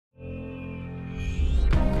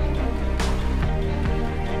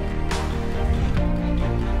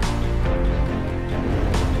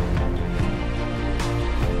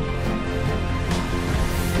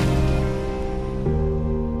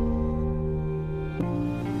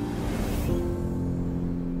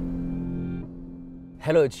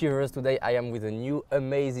Hello Achievers, today I am with a new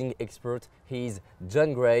amazing expert. He is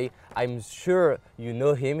John Gray. I'm sure you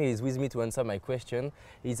know him. He is with me to answer my question.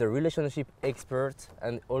 He's a relationship expert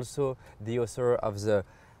and also the author of the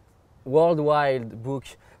worldwide book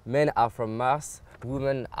Men Are From Mars,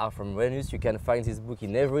 Women Are From Venus. You can find this book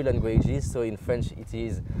in every language. So in French it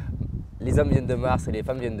is Les hommes viennent de Mars et les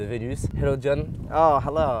femmes viennent de Vénus. Hello John. Oh,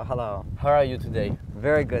 hello, hello. How are you today?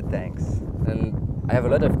 Very good, thanks. And I have a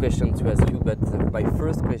lot of questions to ask you, but my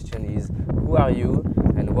first question is, who are you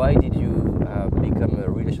and why did you become a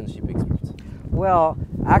relationship expert? Well,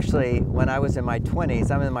 actually, when I was in my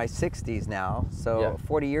 20s, I'm in my 60s now, so Yeah.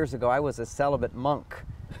 40 years ago I was a celibate monk.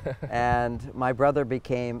 And my brother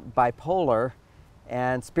became bipolar,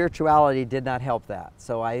 and spirituality did not help that.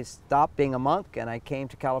 So I stopped being a monk and I came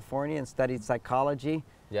to California and studied psychology,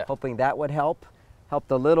 hoping that would help.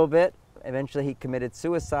 Helped a little bit. Eventually he committed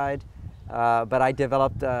suicide. But I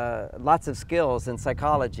developed lots of skills in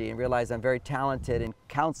psychology and realized I'm very talented in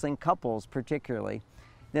counseling couples particularly.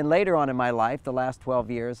 Then later on in my life, the last 12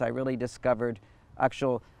 years, I really discovered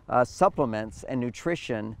actual supplements and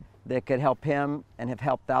nutrition that could help him and have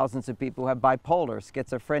helped thousands of people who have bipolar,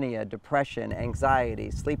 schizophrenia, depression,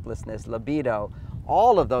 anxiety, sleeplessness, libido.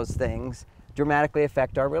 All of those things dramatically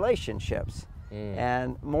affect our relationships.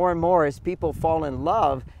 And more as people fall in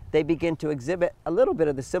love, they begin to exhibit a little bit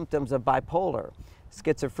of the symptoms of bipolar,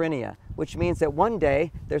 schizophrenia, which means that one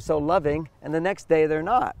day they're so loving and the next day they're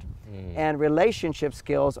not. And relationship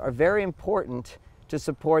skills are very important to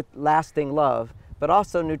support lasting love, but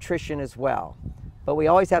also nutrition as well. But we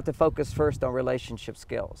always have to focus first on relationship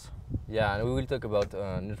skills. Yeah, and we will talk about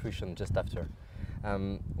nutrition just after.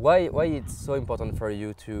 Why it's so important for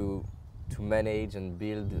you to manage and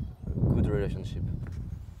build a good relationship?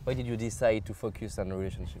 Why did you decide to focus on a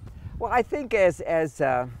relationship? Well, I think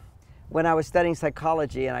when I was studying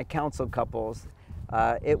psychology and I counseled couples,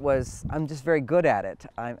 I'm just very good at it.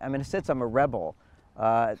 In a sense, I'm a rebel.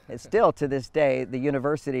 Still to this day, the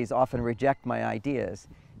universities often reject my ideas.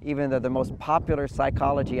 Even though the most popular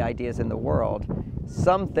psychology ideas in the world,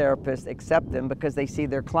 some therapists accept them because they see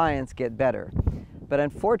their clients get better. But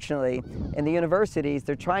unfortunately, in the universities,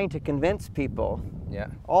 they're trying to convince people,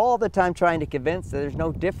 all the time trying to convince that there's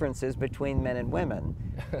no differences between men and women,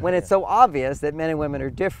 when it's so obvious that men and women are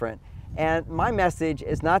different. And my message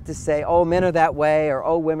is not to say, oh, men are that way, or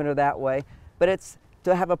oh, women are that way, but it's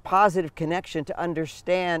to have a positive connection, to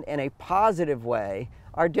understand in a positive way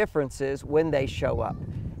our differences when they show up.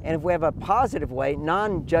 And if we have a positive way,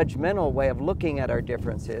 non-judgmental way of looking at our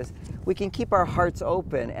differences, we can keep our hearts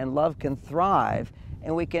open and love can thrive,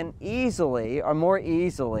 and we can easily, or more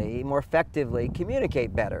effectively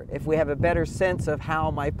communicate better if we have a better sense of how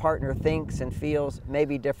my partner thinks and feels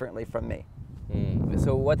maybe differently from me.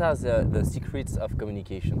 So what are the secrets of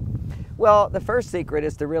communication? Well, the first secret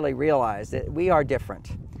is to really realize that we are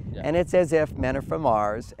different. And it's as if men are from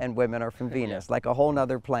Mars and women are from Venus, like a whole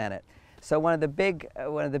nother planet. So one of the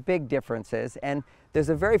big differences, and there's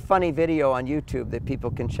a very funny video on YouTube that people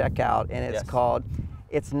can check out, and it's called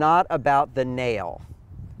 "It's Not About the Nail."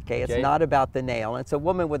 Okay, it's not about the nail. And it's a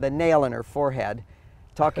woman with a nail in her forehead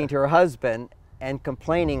talking to her husband and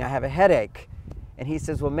complaining, "I have a headache." And he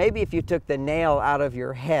says, "Well, maybe if you took the nail out of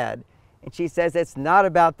your head." And she says, "It's not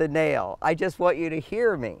about the nail. I just want you to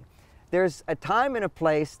hear me." There's a time and a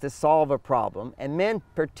place to solve a problem, and men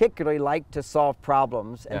particularly like to solve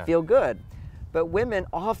problems and feel good. But women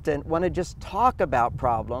often want to just talk about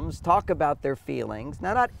problems, talk about their feelings.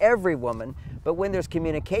 Now, not every woman, but when there's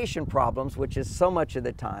communication problems, which is so much of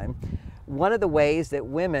the time, one of the ways that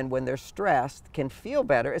women, when they're stressed, can feel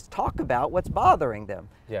better is talk about what's bothering them.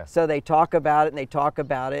 So they talk about it and they talk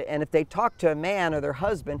about it, and if they talk to a man or their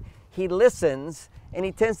husband, he listens and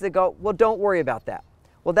he tends to go, "Well, don't worry about that.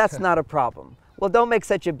 Well, that's not a problem. Well, don't make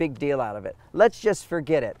such a big deal out of it. Let's just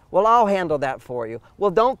forget it. Well, I'll handle that for you.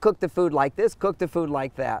 Well, don't cook the food like this, cook the food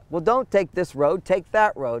like that. Well, don't take this road, take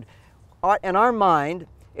that road." In our mind,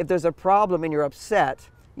 if there's a problem and you're upset,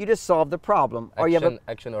 you just solve the problem. Or you have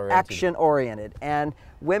action-oriented. And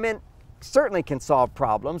women certainly can solve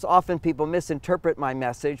problems. Often people misinterpret my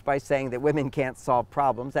message by saying that women can't solve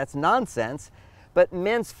problems. That's nonsense. But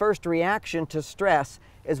men's first reaction to stress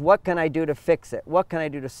is, what can I do to fix it? What can I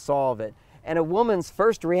do to solve it? And a woman's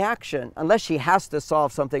first reaction, unless she has to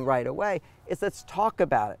solve something right away, is let's talk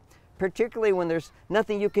about it. Particularly when there's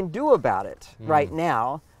nothing you can do about it right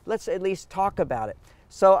now, let's at least talk about it.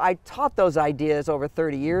 So I taught those ideas over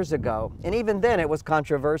 30 years ago, and even then it was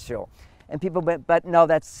controversial. And people went, "But no,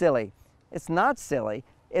 that's silly." It's not silly.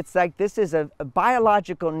 It's like this is a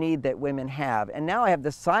biological need that women have. And now I have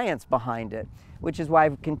the science behind it, which is why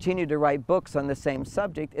I've continued to write books on the same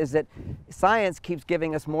subject, is that science keeps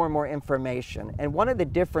giving us more and more information. And one of the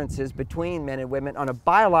differences between men and women on a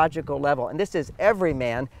biological level, and this is every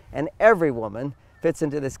man and every woman fits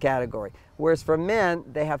into this category, whereas for men,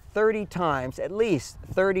 they have 30 times, at least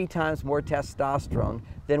 30 times more testosterone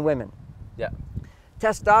than women. Yeah.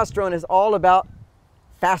 Testosterone is all about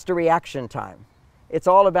faster reaction time. It's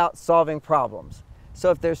all about solving problems.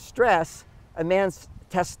 So if there's stress, a man's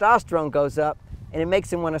testosterone goes up and it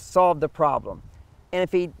makes him want to solve the problem. And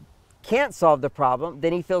if he can't solve the problem,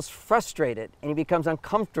 then he feels frustrated and he becomes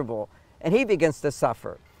uncomfortable and he begins to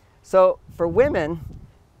suffer. So for women,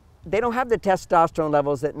 they don't have the testosterone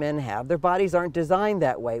levels that men have. Their bodies aren't designed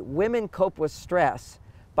that way. Women cope with stress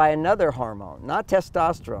by another hormone, not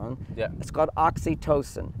testosterone. Yeah. It's called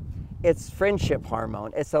oxytocin. It's friendship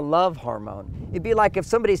hormone. It's a love hormone. It'd be like if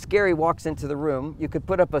somebody scary walks into the room, you could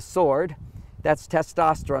put up a sword, that's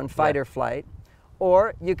testosterone, fight or flight,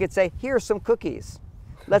 or you could say, here's some cookies.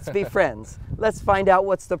 Let's be friends. Let's find out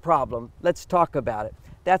what's the problem. Let's talk about it.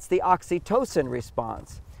 That's the oxytocin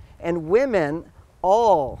response. And women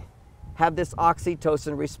all have this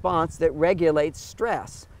oxytocin response that regulates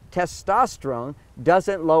stress. Testosterone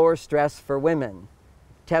doesn't lower stress for women.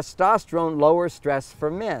 Testosterone lowers stress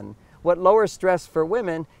for men. What lowers stress for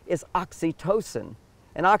women is oxytocin.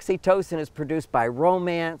 And oxytocin is produced by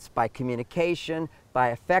romance, by communication, by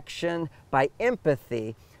affection, by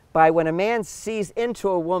empathy. By when a man sees into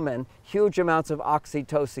a woman, huge amounts of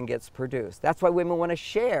oxytocin gets produced. That's why women want to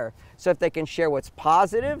share. So if they can share what's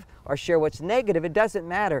positive or share what's negative, it doesn't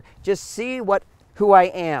matter. Just see who I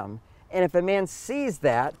am. And if a man sees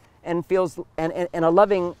that and feels in a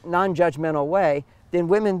loving, non-judgmental way, then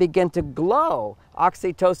women begin to glow.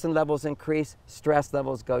 Oxytocin levels increase, stress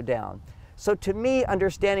levels go down. So to me,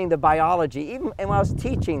 understanding the biology, even when I was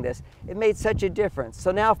teaching this, it made such a difference.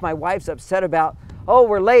 So now if my wife's upset about, oh,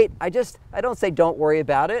 we're late, I don't say don't worry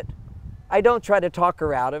about it. I don't try to talk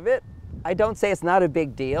her out of it. I don't say it's not a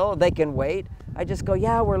big deal, they can wait. I just go,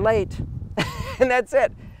 yeah, we're late. And that's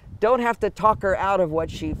it. Don't have to talk her out of what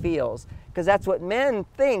she feels, because that's what men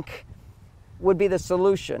think would be the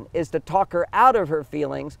solution, is to talk her out of her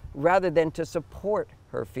feelings rather than to support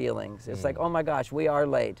her feelings. It's like, oh my gosh, we are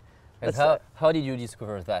late. And how did you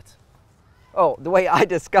discover that? Oh, the way I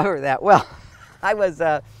discovered that, well, I was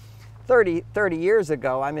 30 years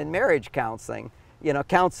ago, I'm in marriage counseling,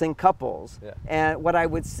 counseling couples. Yeah. And what I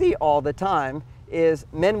would see all the time is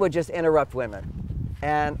men would just interrupt women.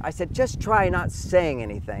 And I said, just try not saying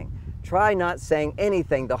anything. Try not saying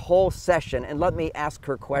anything the whole session and let me ask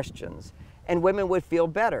her questions. And women would feel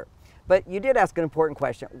better. But you did ask an important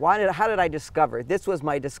question. How did I discover it? This was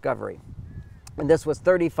my discovery. And this was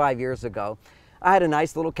 35 years ago. I had a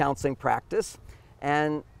nice little counseling practice,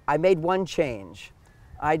 and I made one change.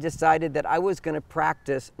 I decided that I was going to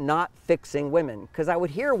practice not fixing women, because I would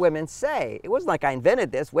hear women say, it wasn't like I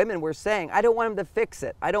invented this, women were saying, I don't want him to fix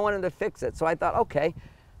it. I don't want him to fix it. So I thought, okay,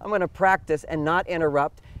 I'm going to practice and not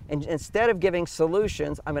interrupt. And instead of giving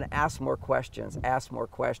solutions, I'm going to ask more questions, ask more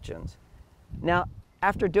questions. Now,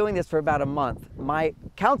 after doing this for about a month, my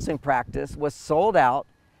counseling practice was sold out.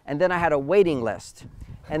 And then I had a waiting list.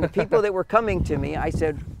 And the people that were coming to me, I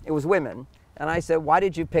said, it was women. And I said, why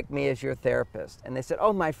did you pick me as your therapist? And they said,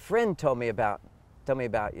 oh, my friend told me about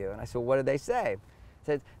you. And I said, what did they say?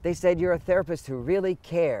 They said, you're a therapist who really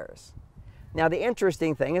cares. Now, the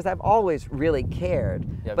interesting thing is I've always really cared.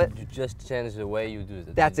 Yeah, but you just changed the way you do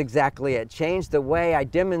it. That's exactly it. Changed the way I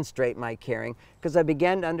demonstrate my caring, because I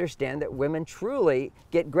began to understand that women truly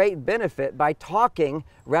get great benefit by talking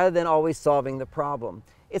rather than always solving the problem.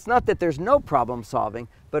 It's not that there's no problem solving,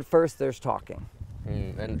 but first there's talking.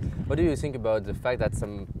 And what do you think about the fact that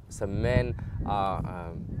some men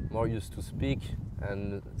are more used to speak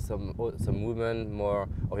and some women more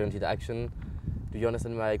oriented action? Do you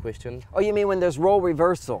understand my question? Oh, you mean when there's role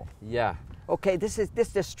reversal? Yeah. Okay, this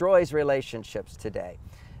destroys relationships today.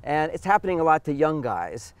 And it's happening a lot to young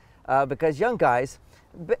guys, because young guys,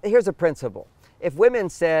 here's a principle. If women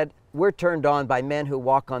said, we're turned on by men who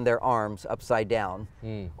walk on their arms upside down,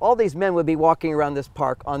 all these men would be walking around this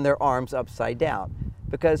park on their arms upside down.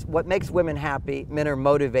 Because what makes women happy, men are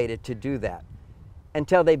motivated to do that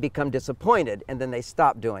until they become disappointed, and then they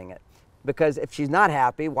stop doing it. Because if she's not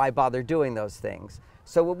happy, why bother doing those things?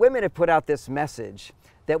 So women have put out this message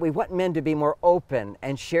that we want men to be more open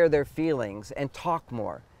and share their feelings and talk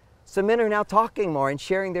more. So men are now talking more and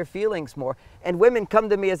sharing their feelings more. And women come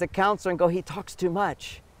to me as a counselor and go, he talks too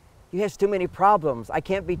much. He has too many problems. I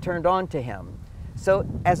can't be turned on to him. So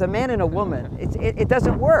as a man and a woman, it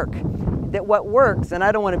doesn't work. that what works, and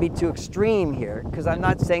I don't want to be too extreme here, because I'm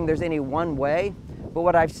not saying there's any one way, but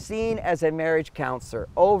what I've seen as a marriage counselor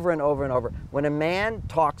over and over and over, when a man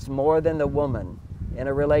talks more than the woman in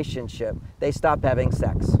a relationship, they stop having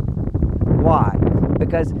sex. Why?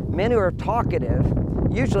 Because men who are talkative,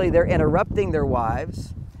 usually they're interrupting their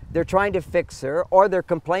wives, they're trying to fix her, or they're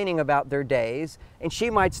complaining about their days, and she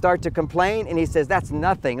might start to complain, and he says, that's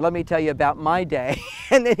nothing, let me tell you about my day,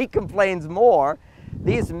 and then he complains more.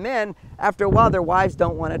 These men, after a while, their wives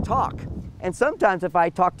don't want to talk. And sometimes if I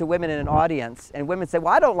talk to women in an audience, and women say,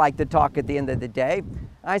 well, I don't like to talk at the end of the day,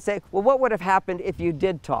 I say, well, what would have happened if you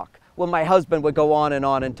did talk? Well, my husband would go on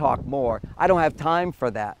and talk more. I don't have time for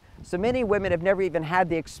that. So many women have never even had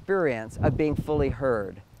the experience of being fully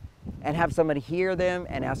heard and have somebody hear them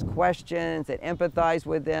and ask questions and empathize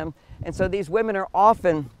with them. And so these women are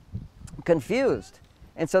often confused.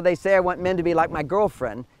 And so they say, I want men to be like my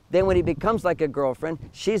girlfriend. Then when he becomes like a girlfriend,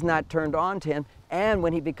 she's not turned on to him. And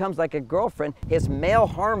when he becomes like a girlfriend, his male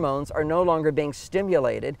hormones are no longer being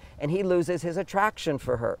stimulated and he loses his attraction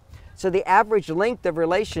for her. So the average length of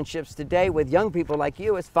relationships today with young people like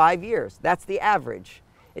you is 5 years. That's the average.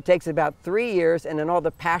 It takes about 3 years and then all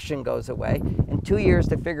the passion goes away, and 2 years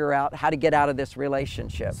to figure out how to get out of this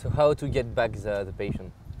relationship. So how to get back the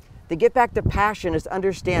passion? To get back to passion is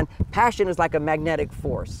understand passion is like a magnetic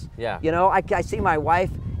force. Yeah. You know, I see my wife,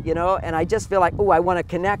 you know, and I just feel like, oh, I want to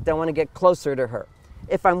connect, I want to get closer to her.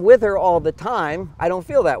 If I'm with her all the time, I don't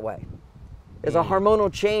feel that way. There's a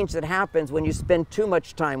hormonal change that happens when you spend too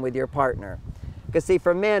much time with your partner. Because see,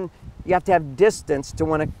 for men, you have to have distance to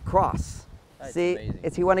want to cross. That's see, amazing.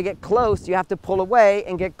 if you want to get close, you have to pull away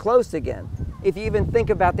and get close again. If you even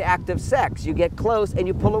think about the act of sex, you get close and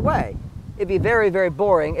you pull away. It'd be very, very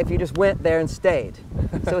boring if you just went there and stayed.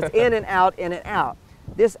 So it's in and out, in and out.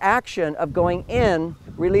 This action of going in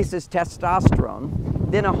releases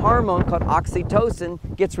testosterone. Then a hormone called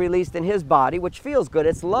oxytocin gets released in his body, which feels good.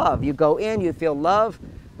 It's love. You go in, you feel love,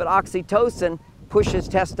 but oxytocin pushes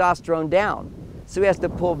testosterone down. So he has to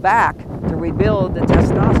pull back to rebuild the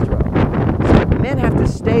testosterone. So men have to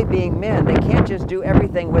stay being men. They can't just do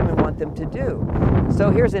everything women want them to do. So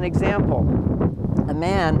here's an example. A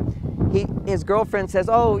man, his girlfriend says,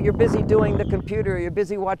 oh, you're busy doing the computer, you're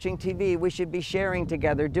busy watching TV, we should be sharing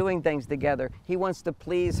together, doing things together. He wants to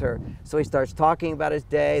please her. So he starts talking about his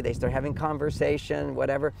day, they start having conversation,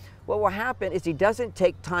 whatever. What will happen is he doesn't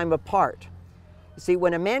take time apart. See,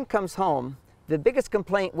 when a man comes home, the biggest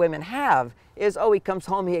complaint women have is, oh, he comes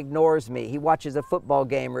home, he ignores me, he watches a football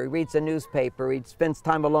game, or he reads a newspaper, he spends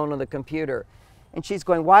time alone on the computer. And she's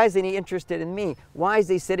going, why isn't he interested in me? Why is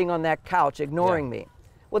he sitting on that couch ignoring me?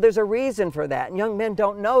 Well, there's a reason for that, and young men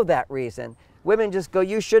don't know that reason. Women just go,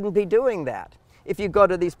 you shouldn't be doing that. If you go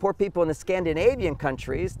to these poor people in the Scandinavian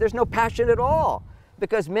countries, there's no passion at all,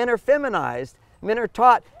 because men are feminized. Men are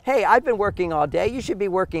taught, hey, I've been working all day, you should be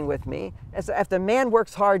working with me. And so if the man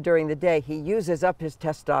works hard during the day, he uses up his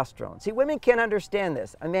testosterone. See, women can't understand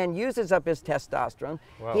this. A man uses up his testosterone.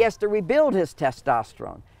 Wow. He has to rebuild his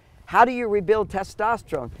testosterone. How do you rebuild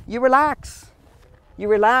testosterone? You relax. You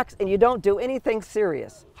relax and you don't do anything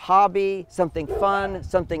serious. Hobby, something fun,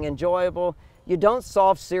 something enjoyable. You don't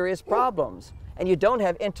solve serious problems, and you don't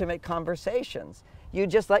have intimate conversations. You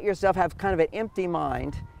just let yourself have kind of an empty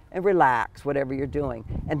mind and relax whatever you're doing.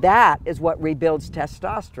 And that is what rebuilds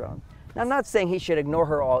testosterone. Now, I'm not saying he should ignore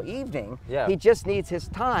her all evening. Yeah. He just needs his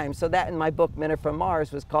time. So that in my book, Men Are From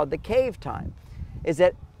Mars, was called the cave time. Is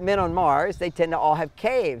that men on Mars, they tend to all have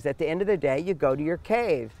caves. At the end of the day, you go to your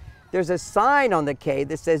cave. There's a sign on the cave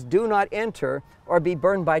that says, do not enter or be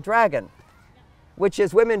burned by dragon. Which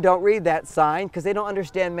is, women don't read that sign because they don't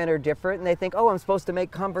understand men are different, and they think, oh, I'm supposed to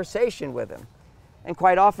make conversation with him. And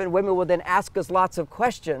quite often women will then ask us lots of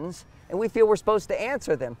questions and we feel we're supposed to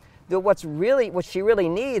answer them. What she really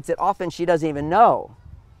needs, that often she doesn't even know.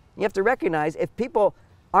 You have to recognize, if people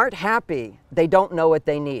aren't happy, they don't know what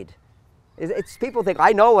they need. It's people think,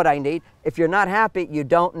 I know what I need. If you're not happy, you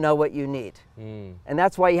don't know what you need. And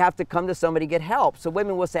that's why you have to come to somebody to get help. So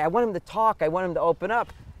women will say, I want him to talk, I want him to open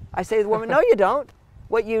up. I say to the woman, no, you don't.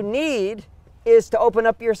 What you need is to open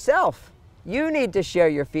up yourself. You need to share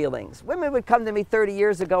your feelings. Women would come to me 30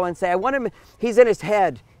 years ago and say, I want him, he's in his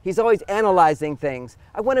head. He's always analyzing things.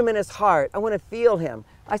 I want him in his heart. I want to feel him.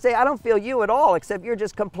 I say, I don't feel you at all, except you're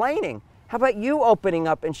just complaining. How about you opening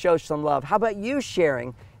up and show some love? How about you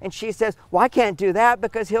sharing? And she says, well, I can't do that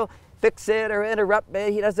because he'll fix it or interrupt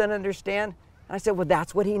me. He doesn't understand. And I said, well,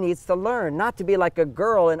 that's what he needs to learn, not to be like a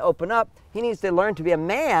girl and open up. He needs to learn to be a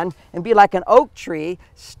man and be like an oak tree,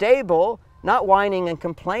 stable, not whining and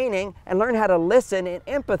complaining, and learn how to listen and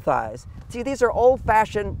empathize. See, these are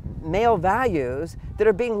old-fashioned male values that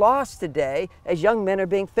are being lost today as young men are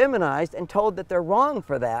being feminized and told that they're wrong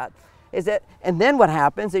for that. And then what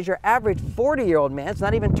happens is your average 40-year-old man's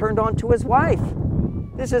not even turned on to his wife.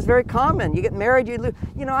 This is very common. You get married,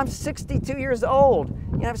 I'm 62 years old.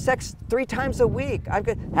 You have sex 3 times a week. I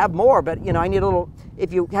could have more, but I need a little,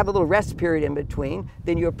 if you have a little rest period in between,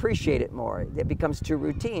 then you appreciate it more. It becomes too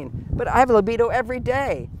routine. But I have a libido every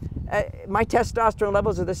day. My testosterone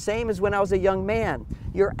levels are the same as when I was a young man.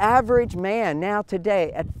 Your average man now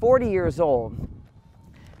today at 40 years old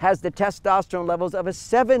has the testosterone levels of a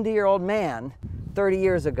 70-year-old man 30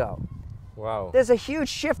 years ago. Wow. There's a huge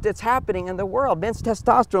shift that's happening in the world. Men's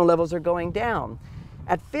testosterone levels are going down.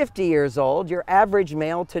 At 50 years old, your average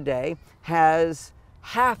male today has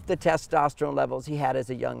half the testosterone levels he had as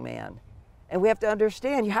a young man. And we have to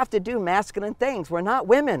understand, you have to do masculine things. We're not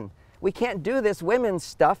women. We can't do this women's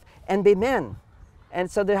stuff and be men. And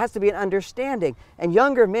so there has to be an understanding. And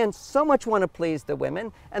younger men so much want to please the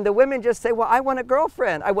women, and the women just say, well, I want a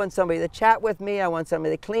girlfriend. I want somebody to chat with me. I want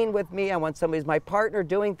somebody to clean with me. I want somebody who's my partner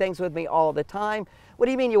doing things with me all the time. What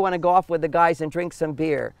do you mean you want to go off with the guys and drink some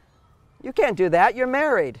beer? You can't do that. You're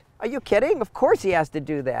married. Are you kidding? Of course he has to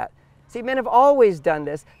do that. See, men have always done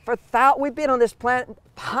this. We've been on this planet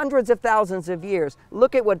hundreds of thousands of years.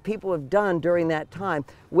 Look at what people have done during that time.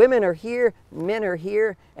 Women are here, men are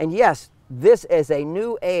here, and yes, this is a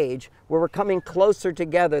new age where we're coming closer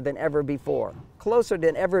together than ever before. Closer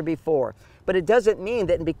than ever before. But it doesn't mean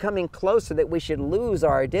that in becoming closer that we should lose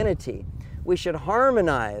our identity. We should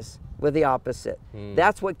harmonize with the opposite.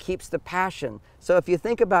 That's what keeps the passion. So if you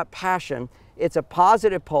think about passion, it's a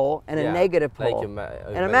positive pole and a negative pole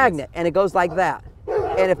and a magnet, and it goes like that.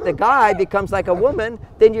 And if the guy becomes like a woman,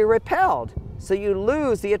 then you're repelled. So you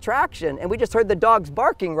lose the attraction. And we just heard the dogs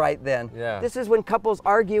barking right then. Yeah. This is when couples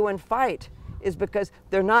argue and fight, is because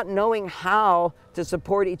they're not knowing how to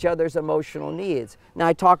support each other's emotional needs. Now,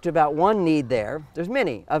 I talked about one need there, there's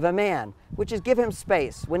many, of a man, which is give him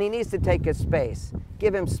space. When he needs to take his space,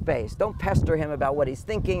 give him space. Don't pester him about what he's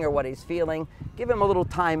thinking or what he's feeling. Give him a little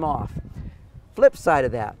time off. Flip side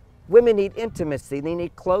of that, women need intimacy, they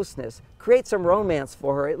need closeness. Create some romance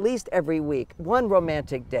for her at least every week. One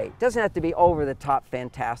romantic date. Doesn't have to be over the top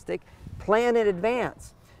fantastic. Plan in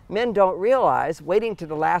advance. Men don't realize waiting to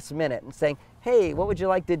the last minute and saying, hey, what would you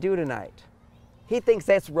like to do tonight? He thinks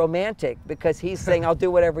that's romantic because he's saying, I'll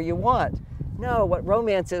do whatever you want. No, what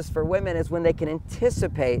romance is for women is when they can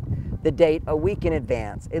anticipate the date a week in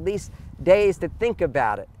advance, at least days to think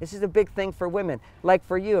about it. This is a big thing for women. Like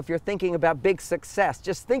for you, if you're thinking about big success,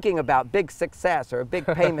 just thinking about big success or a big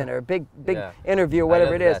payment or a big interview or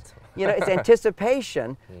whatever it is. It's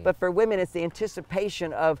anticipation, but for women it's the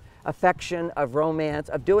anticipation of affection, of romance,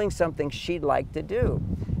 of doing something she'd like to do.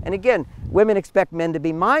 And again, women expect men to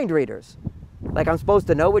be mind readers. Like, I'm supposed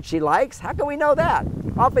to know what she likes? How can we know that?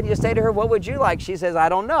 Often you say to her, what would you like? She says, I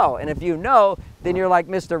don't know. And if you know, then you're like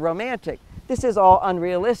Mr. Romantic. This is all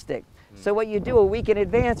unrealistic. So what you do a week in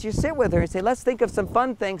advance, you sit with her and say, let's think of some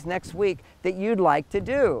fun things next week that you'd like to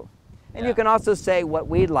do. And you can also say what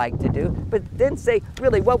we'd like to do, but then say,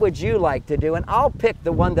 really, what would you like to do? And I'll pick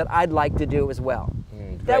the one that I'd like to do as well.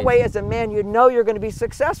 That way, as a man, you know you're going to be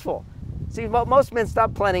successful. See, most men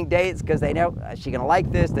stop planning dates because they know, is she going to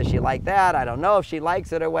like this? Does she like that? I don't know if she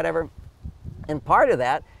likes it or whatever. And part of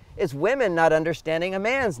that is women not understanding a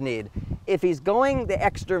man's need. If he's going the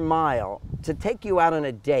extra mile to take you out on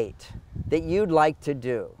a date that you'd like to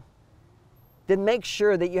do, then make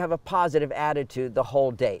sure that you have a positive attitude the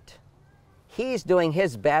whole date. He's doing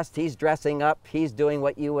his best. He's dressing up. He's doing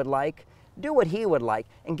what you would like. Do what he would like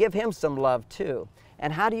and give him some love too.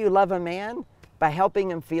 And how do you love a man? By helping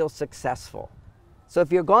him feel successful. So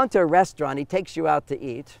if you're going to a restaurant, he takes you out to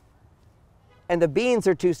eat, and the beans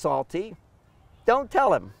are too salty, don't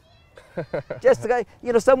tell him. Just,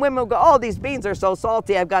 some women will go, oh, these beans are so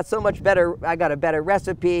salty, I've got so much better, I got a better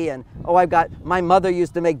recipe, and oh, my mother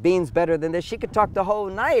used to make beans better than this. She could talk the whole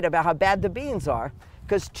night about how bad the beans are,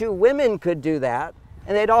 because 2 women could do that,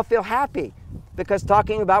 and they'd all feel happy. Because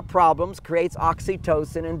talking about problems creates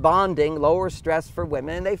oxytocin and bonding, lower stress for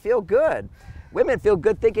women, and they feel good. Women feel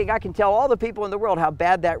good thinking, I can tell all the people in the world how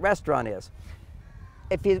bad that restaurant is.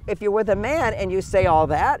 If you're with a man and you say all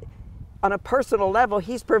that, on a personal level,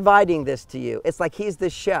 he's providing this to you. It's like he's the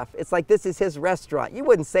chef. It's like this is his restaurant. You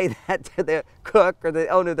wouldn't say that to the cook or the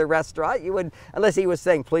owner of the restaurant. You wouldn't, unless he was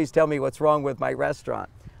saying, please tell me what's wrong with my restaurant.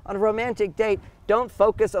 On a romantic date, don't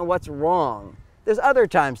focus on what's wrong. There's other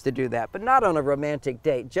times to do that, but not on a romantic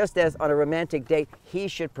date. Just as on a romantic date, he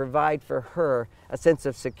should provide for her a sense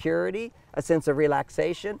of security, a sense of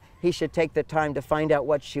relaxation, he should take the time to find out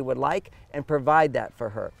what she would like and provide that for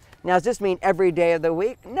her. Now, does this mean every day of the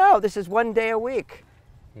week? No, this is one day a week.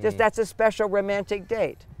 Just that's a special romantic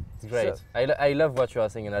date. It's great. So, I love what you are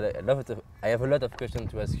saying, and I have a lot of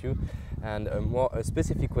questions to ask you, and a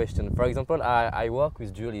specific question. For example, I work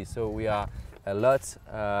with Julie, so we are a lot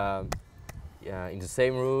in the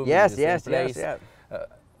same room, yes, in the yes, same place. Yes, yes.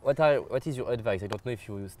 What is your advice? I don't know if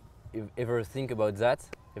you ever think about that.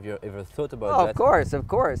 Have you ever thought about that? Of course, of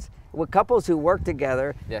course. Well, couples who work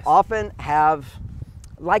together yes. often have,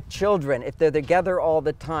 like children, if they're together all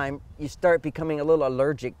the time, you start becoming a little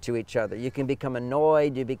allergic to each other. You can become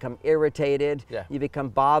annoyed, you become irritated, yeah. you become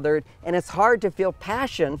bothered, and it's hard to feel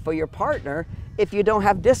passion for your partner if you don't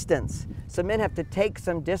have distance. So men have to take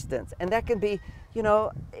some distance, and that can be, you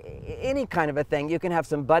know, any kind of a thing. You can have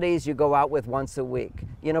some buddies you go out with once a week.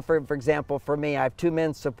 You know, for example, for me, I have 2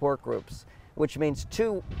 men's support groups, which means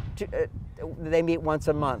they meet once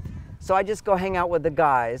a month. So I just go hang out with the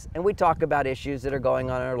guys and we talk about issues that are going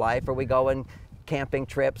on in our life, or we go on camping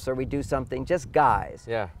trips, or we do something, just guys.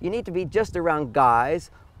 Yeah. You need to be just around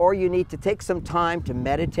guys, or you need to take some time to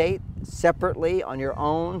meditate separately on your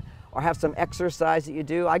own, or have some exercise that you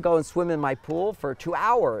do. I go and swim in my pool for 2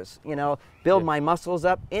 hours, you know, build my muscles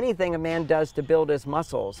up. Anything a man does to build his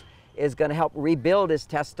muscles is going to help rebuild his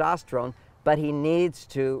testosterone, but he needs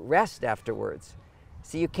to rest afterwards.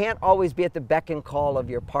 So you can't always be at the beck and call of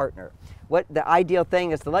your partner. What the ideal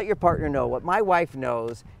thing is to let your partner know. What my wife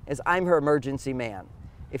knows is I'm her emergency man.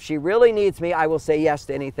 If she really needs me, I will say yes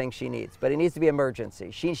to anything she needs, but it needs to be emergency.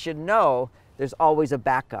 She should know there's always a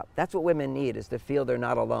backup. That's what women need, is to feel they're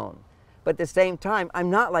not alone. But at the same time, I'm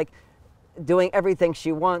not like doing everything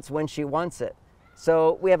she wants when she wants it.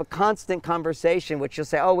 So we have a constant conversation, which she'll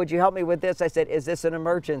say, oh, would you help me with this? I said, is this an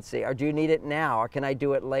emergency? Or do you need it now? Or can I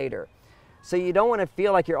do it later? So you don't want to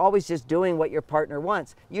feel like you're always just doing what your partner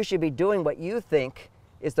wants. You should be doing what you think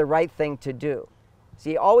is the right thing to do. So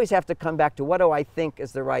you always have to come back to, what do I think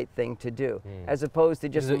is the right thing to do, as opposed to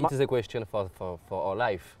just... It is a question for our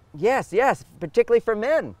life. Yes, yes, particularly for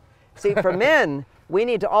men. See, for men, we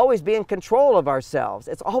need to always be in control of ourselves.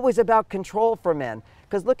 It's always about control for men.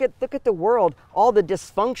 Because look at the world. All the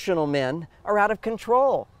dysfunctional men are out of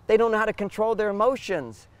control. They don't know how to control their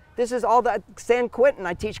emotions. This is all the San Quentin.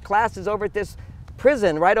 I teach classes over at this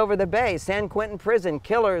prison right over the bay, San Quentin prison,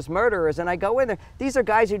 killers, murderers, and I go in there. These are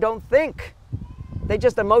guys who don't think. They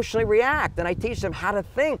just emotionally react, and I teach them how to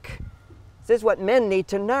think. This is what men need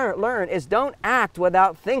to learn, is don't act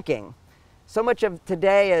without thinking. So much of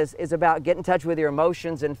today is about get in touch with your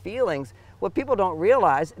emotions and feelings. What people don't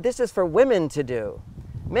realize, this is for women to do.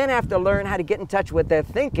 Men have to learn how to get in touch with their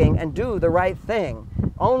thinking and do the right thing.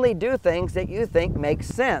 Only do things that you think make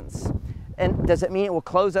sense. And does it mean it will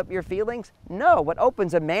close up your feelings? No. What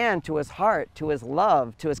opens a man to his heart, to his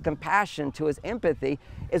love, to his compassion, to his empathy,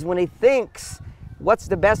 is when he thinks what's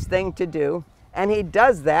the best thing to do, and he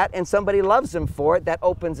does that, and somebody loves him for it, that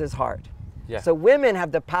opens his heart. Yeah. So women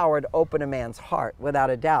have the power to open a man's heart,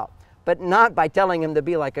 without a doubt. But not by telling him to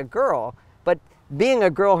be like a girl, but being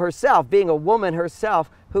a girl herself, being a woman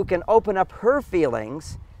herself, who can open up her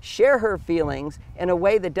feelings, share her feelings in a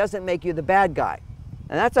way that doesn't make you the bad guy.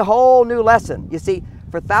 And that's a whole new lesson. You see,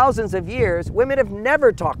 for thousands of years, women have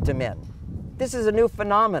never talked to men. This is a new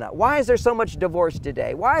phenomenon. Why is there so much divorce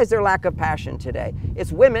today? Why is there lack of passion today?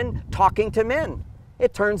 It's women talking to men.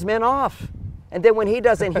 It turns men off. And then when he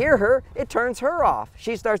doesn't hear her, it turns her off.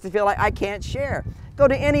 She starts to feel like, I can't share. Go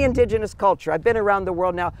to any indigenous culture. I've been around the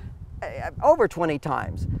world now over 20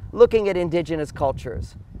 times looking at indigenous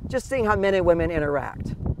cultures, just seeing how men and women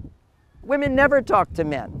interact. Women never talk to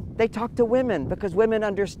men. They talk to women because women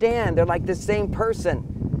understand. They're like the same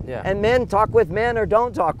person. Yeah. And men talk with men or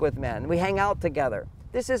don't talk with men. We hang out together.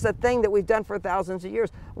 This is a thing that we've done for thousands of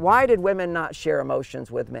years. Why did women not share emotions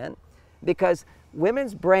with men? Because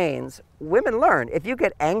women's brains, women learn. If you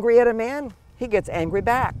get angry at a man, he gets angry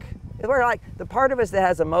back. We're like, the part of us that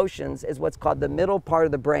has emotions is what's called the middle part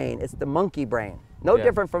of the brain. It's the monkey brain. No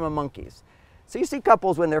different from a monkey's. So you see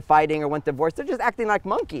couples when they're fighting or when divorced, they're just acting like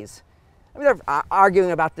monkeys. I mean, they're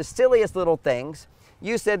arguing about the silliest little things.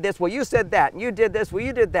 You said this, well, you said that, and you did this, well,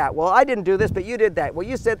 you did that. Well, I didn't do this, but you did that. Well,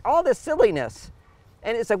 you said all this silliness.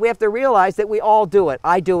 And it's like we have to realize that we all do it.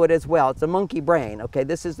 I do it as well. It's a monkey brain, okay?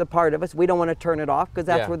 This is the part of us. We don't want to turn it off because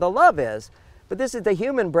that's where the love is. But this is the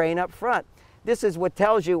human brain up front. This is what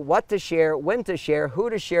tells you what to share, when to share, who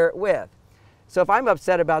to share it with. So if I'm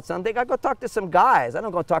upset about something, I go talk to some guys. I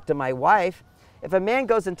don't go talk to my wife. If a man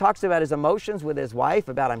goes and talks about his emotions with his wife,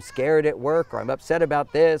 about I'm scared at work, or I'm upset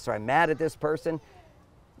about this, or I'm mad at this person,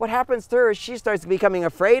 what happens to her is she starts becoming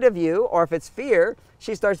afraid of you, or if it's fear,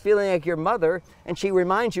 she starts feeling like your mother, and she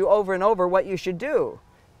reminds you over and over what you should do.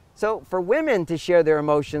 So for women to share their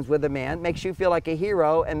emotions with a man makes you feel like a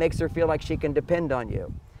hero and makes her feel like she can depend on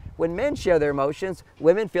you. When men share their emotions,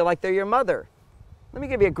 women feel like they're your mother. Let me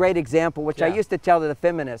give you a great example, which I used to tell to the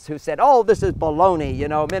feminists who said, oh, this is baloney, you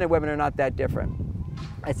know, men and women are not that different.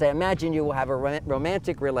 I say, imagine you will have a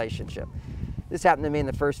romantic relationship. This happened to me in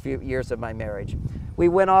the first few years of my marriage. We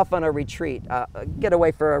went off on a retreat, a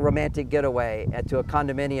getaway for a romantic getaway to a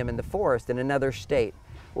condominium in the forest in another state.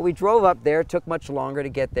 Well, we drove up there. It took much longer to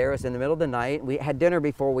get there. It was in the middle of the night. We had dinner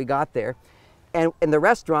before we got there. And in the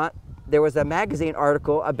restaurant, there was a magazine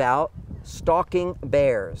article about stalking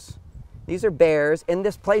bears. These are bears in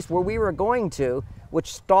this place where we were going to,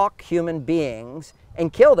 which stalk human beings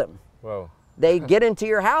and kill them. Whoa. They get into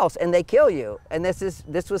your house and they kill you. And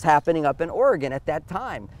this was happening up in Oregon at that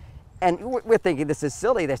time. And we're thinking this is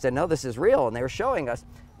silly. They said, no, this is real. And they were showing us.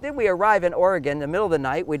 Then we arrive in Oregon in the middle of the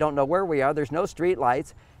night. We don't know where we are. There's no street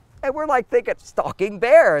lights. And we're like thinking, stalking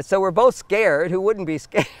bears. So we're both scared. Who wouldn't be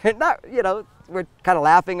scared? Not, you know, we're kind of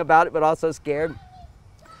laughing about it, but also scared.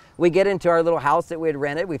 We get into our little house that we had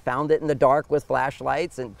rented. We found it in the dark with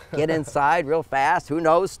flashlights and get inside real fast. Who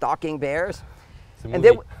knows, stalking bears. And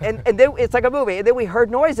then it's like a movie. And then we heard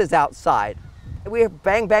noises outside. And we heard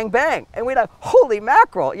bang, bang, bang. And we thought, holy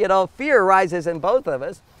mackerel, you know, fear rises in both of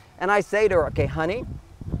us. And I say to her, okay, honey,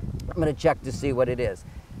 I'm going to check to see what it is.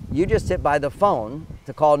 You just sit by the phone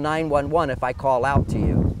to call 911 if I call out to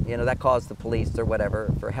you. You know, that calls the police or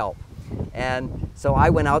whatever for help. And so I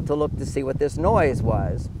went out to look to see what this noise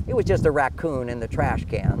was. It was just a raccoon in the trash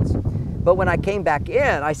cans. But when I came back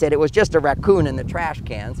in, I said, it was just a raccoon in the trash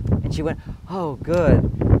cans. And she went, oh, good.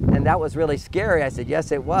 And that was really scary. I said,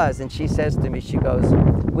 yes, it was. And she says to me, she goes,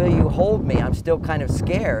 will you hold me? I'm still kind of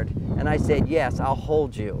scared. And I said, yes, I'll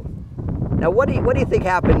hold you. Now, what do you think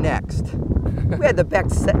happened next? We had the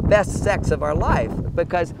best sex of our life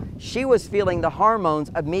because she was feeling the hormones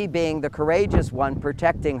of me being the courageous one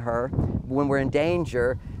protecting her when we're in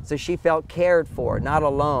danger. So she felt cared for, not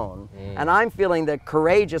alone. And I'm feeling the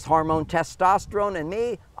courageous hormone testosterone in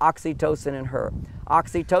me, oxytocin in her.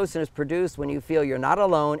 Oxytocin is produced when you feel you're not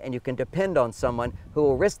alone and you can depend on someone who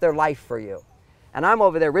will risk their life for you. And I'm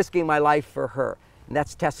over there risking my life for her, and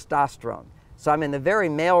that's testosterone. So I'm in the very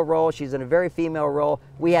male role, she's in a very female role.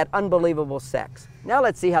 We had unbelievable sex. Now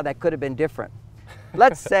let's see how that could have been different.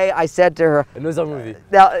 Let's say I said to her, another movie.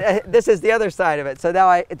 Now this is the other side of it. So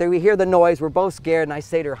now we hear the noise, we're both scared, and I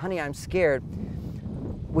say to her, honey, I'm scared.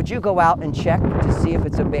 Would you go out and check to see if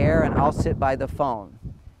it's a bear, and I'll sit by the phone?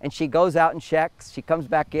 And she goes out and checks. She comes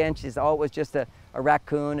back in. She says, oh, it was just a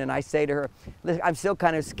raccoon. And I say to her, listen, I'm still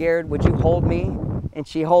kind of scared. Would you hold me? And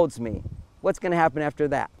she holds me. What's going to happen after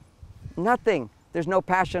that? Nothing. There's no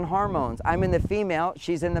passion hormones. I'm in the female.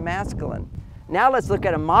 She's in the masculine. Now let's look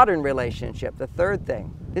at a modern relationship, the third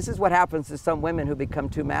thing. This is what happens to some women who become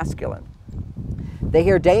too masculine. They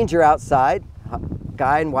hear danger outside,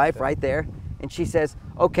 guy and wife right there, and she says,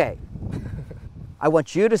 okay, I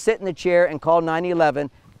want you to sit in the chair and call 911.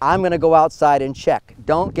 I'm going to go outside and check.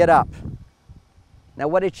 Don't get up. Now,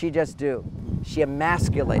 what did she just do? She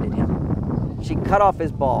emasculated him. She cut off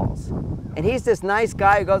his balls. And he's this nice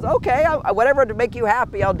guy who goes, okay, whatever to make you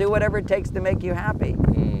happy, I'll do whatever it takes to make you happy.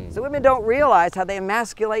 So women don't realize how they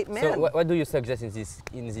emasculate men. So what do you suggest in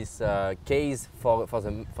this case for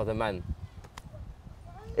the man?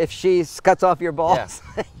 If she cuts off your balls,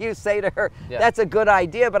 you say to her, that's a good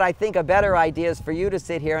idea, but I think a better idea is for you to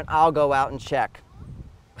sit here and I'll go out and check.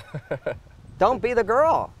 Don't be the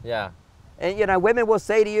girl. Yeah. And you know, women will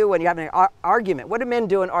say to you when you have an argument, what do men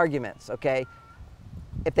do in arguments, okay?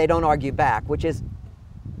 If they don't argue back, which is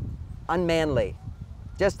unmanly.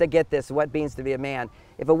 Just to get this, what it means to be a man.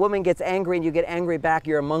 If a woman gets angry and you get angry back,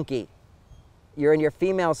 you're a monkey. You're in your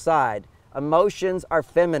female side. Emotions are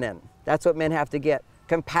feminine. That's what men have to get.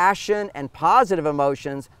 Compassion and positive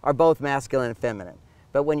emotions are both masculine and feminine.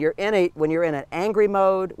 But when you're in an angry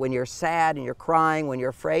mode, when you're sad and you're crying, when you're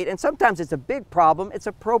afraid, and sometimes it's a big problem, it's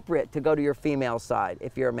appropriate to go to your female side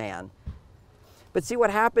if you're a man. But see,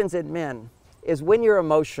 what happens in men is when you're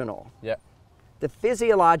emotional, the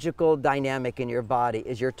physiological dynamic in your body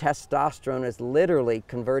is your testosterone is literally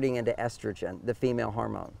converting into estrogen, the female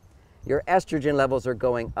hormone. Your estrogen levels are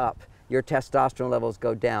going up. Your testosterone levels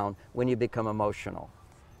go down when you become emotional.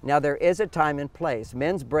 Now, there is a time and place.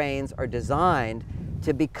 Men's brains are designed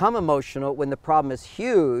to become emotional when the problem is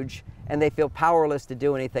huge and they feel powerless to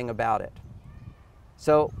do anything about it.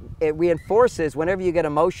 So it reinforces, whenever you get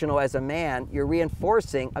emotional as a man, you're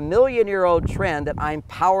reinforcing a million-year-old trend that I'm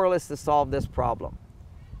powerless to solve this problem.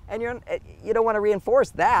 And you don't want to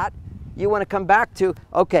reinforce that. You want to come back to,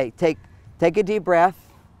 okay, take a deep breath,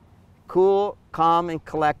 cool, calm, and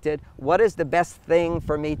collected. What is the best thing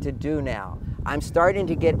for me to do now? I'm starting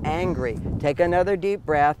to get angry. Take another deep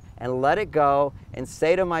breath and let it go and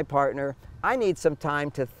say to my partner, I need some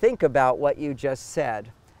time to think about what you just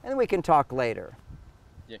said, and we can talk later.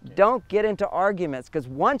 Okay. Don't get into arguments, because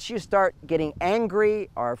once you start getting angry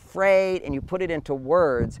or afraid and you put it into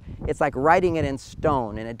words, it's like writing it in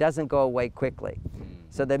stone, and it doesn't go away quickly.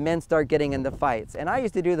 So the men start getting into fights. And I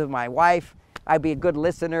used to do this with my wife. I'd be a good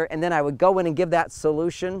listener, and then I would go in and give that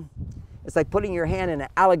solution. It's like putting your hand in an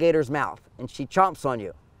alligator's mouth, and she chomps on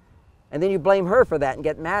you. And then you blame her for that and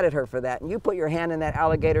get mad at her for that, and you put your hand in that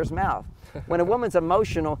alligator's mouth. When a woman's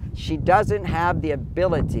emotional, she doesn't have the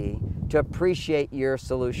ability to appreciate your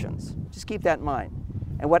solutions. Just keep that in mind.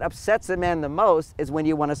 And what upsets a man the most is when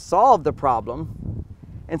you want to solve the problem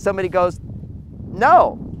and somebody goes,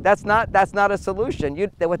 no, that's not a solution.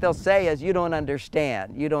 What they'll say is, you don't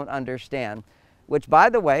understand, you don't understand. Which, by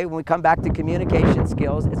the way, when we come back to communication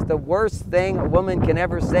skills, it's the worst thing a woman can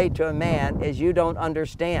ever say to a man is, you don't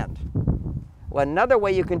understand. Well, another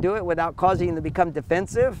way you can do it without causing him to become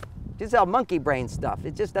defensive, just all monkey brain stuff.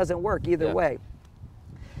 It just doesn't work either way.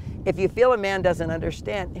 If you feel a man doesn't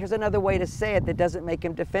understand, here's another way to say it that doesn't make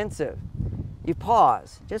him defensive. You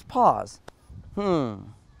pause, just pause.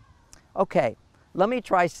 Okay, let me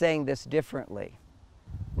try saying this differently.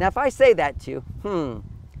 Now, if I say that to you,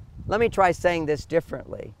 let me try saying this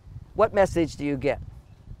differently, what message do you get?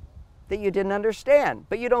 That you didn't understand,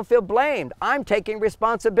 but you don't feel blamed. I'm taking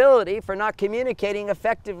responsibility for not communicating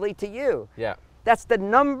effectively to you. Yeah. That's the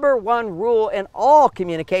 #1 rule in all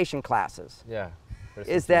communication classes. Yeah.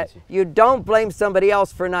 Is that you don't blame somebody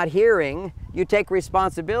else for not hearing. You take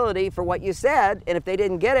responsibility for what you said, and if they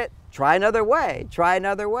didn't get it, try another way, try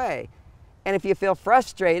another way. And if you feel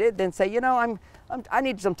frustrated, then say, you know, I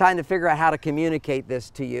need some time to figure out how to communicate this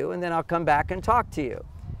to you, and then I'll come back and talk to you.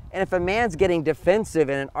 And if a man's getting defensive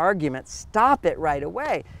in an argument, stop it right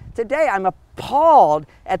away. Today, I'm appalled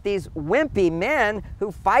at these wimpy men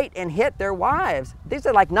who fight and hit their wives. These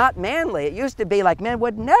are like not manly. It used to be like men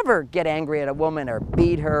would never get angry at a woman or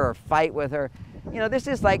beat her or fight with her. You know, this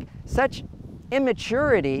is like such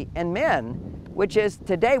immaturity in men, which is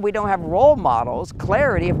today we don't have role models,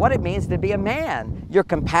 clarity of what it means to be a man. You're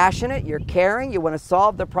compassionate, you're caring, you want to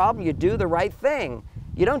solve the problem, you do the right thing.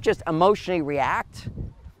 You don't just emotionally react.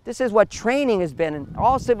 This is what training has been in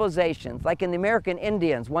all civilizations, like in the American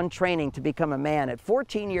Indians, one training to become a man at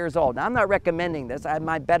 14 years old. Now, I'm not recommending this. I have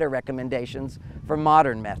my better recommendations for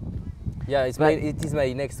modern men. Yeah, it is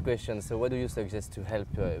my next question. So what do you suggest to help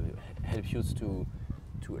youth to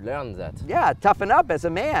learn that? Yeah, toughen up as a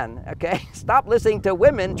man, okay? Stop listening to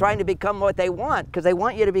women trying to become what they want, because they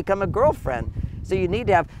want you to become a girlfriend. So you need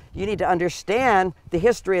to understand the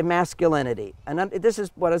history of masculinity. And this is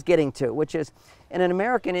what I was getting to, which is in an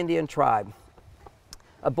American Indian tribe,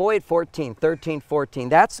 a boy at 14, 13, 14,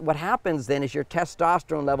 that's what happens then is your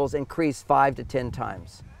testosterone levels increase 5 to 10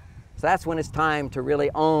 times. So that's when it's time to really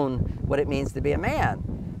own what it means to be a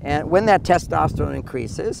man. And when that testosterone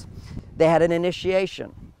increases, they had an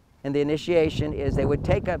initiation. And the initiation is the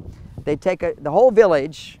whole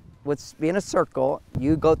village would be in a circle.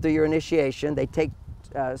 You go through your initiation. They take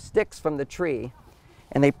sticks from the tree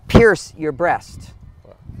and they pierce your breast.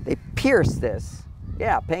 Wow. They pierce this.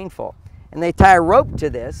 Yeah, painful. And they tie a rope to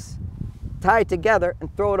this, tie it together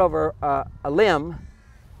and throw it over a limb,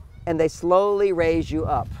 and they slowly raise you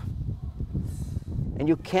up. And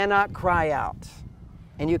you cannot cry out,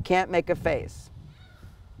 and you can't make a face.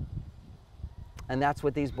 And that's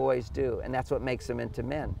what these boys do, and that's what makes them into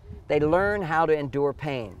men. They learn how to endure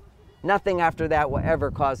pain. Nothing after that will ever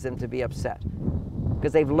cause them to be upset,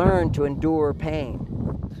 because they've learned to endure pain.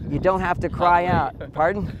 You don't have to cry out.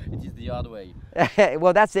 Pardon? It is the hard way.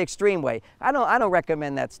 Well, that's the extreme way. I don't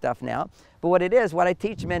recommend that stuff now. But what it is, what I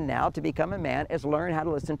teach men now to become a man is learn how to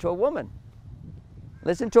listen to a woman.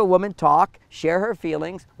 Listen to a woman talk, share her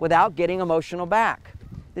feelings without getting emotional back.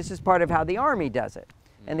 This is part of how the Army does it.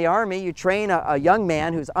 In the Army, you train a young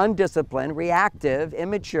man who's undisciplined, reactive,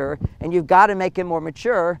 immature, and you've got to make him more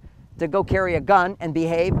mature to go carry a gun and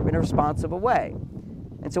behave in a responsible way.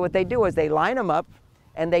 And so what they do is they line them up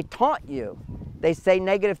and they taunt you. They say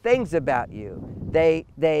negative things about you.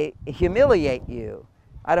 They humiliate you.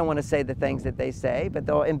 I don't want to say the things that they say, but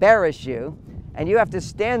they'll embarrass you. And you have to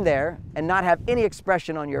stand there and not have any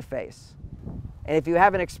expression on your face. And if you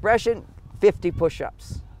have an expression, 50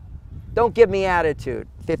 push-ups. Don't give me attitude,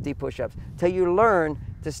 50 push-ups, till you learn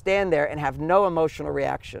to stand there and have no emotional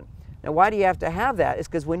reaction. Now, why do you have to have that? It's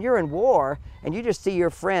because when you're in war and you just see your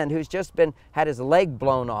friend who's just had his leg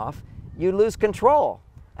blown off, you lose control.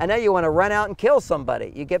 And now you want to run out and kill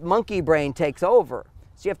somebody. You get monkey brain takes over.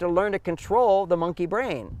 So you have to learn to control the monkey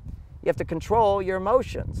brain. You have to control your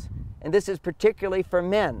emotions. And this is particularly for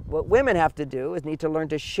men. What women have to do is need to learn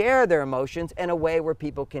to share their emotions in a way where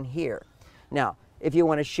people can hear. Now, if you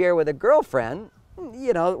want to share with a girlfriend,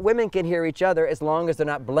 you know, women can hear each other as long as they're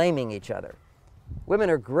not blaming each other. Women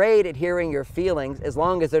are great at hearing your feelings as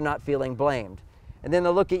long as they're not feeling blamed. And then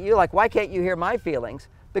they'll look at you like, why can't you hear my feelings?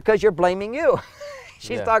 Because you're blaming you.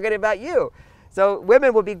 She's talking about you. So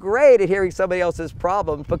women will be great at hearing somebody else's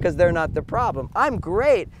problems because they're not the problem. I'm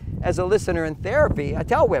great as a listener in therapy. I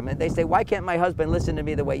tell women, they say, why can't my husband listen to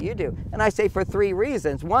me the way you do? And I say for 3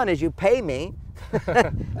 reasons. 1 is you pay me.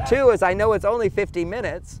 2 is I know it's only 50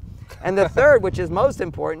 minutes. And the 3rd, which is most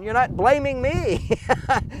important, you're not blaming me.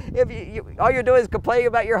 All you're doing is complaining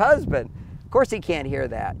about your husband. Of course he can't hear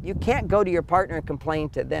that. You can't go to your partner and complain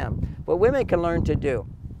to them. What women can learn to do,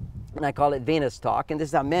 and I call it Venus talk, and this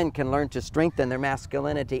is how men can learn to strengthen their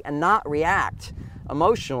masculinity and not react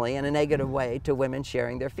emotionally in a negative way to women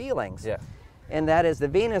sharing their feelings. Yeah. And that is the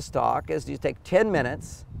Venus talk is you take 10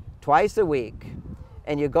 minutes twice a week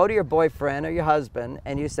and you go to your boyfriend or your husband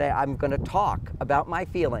and you say, I'm going to talk about my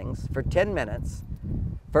feelings for 10 minutes.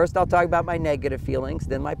 First I'll talk about my negative feelings,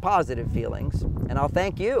 then my positive feelings, and I'll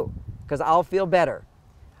thank you because I'll feel better.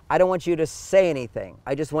 I don't want you to say anything.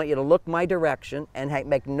 I just want you to look my direction and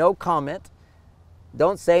make no comment.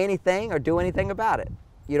 Don't say anything or do anything about it.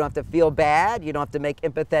 You don't have to feel bad. You don't have to make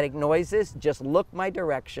empathetic noises. Just look my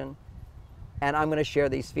direction and I'm going to share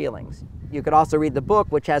these feelings. You could also read the book,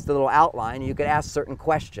 which has the little outline. You could ask certain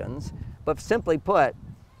questions. But simply put,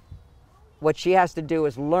 what she has to do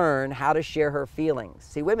is learn how to share her feelings.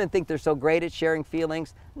 See, women think they're so great at sharing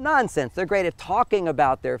feelings. Nonsense. They're great at talking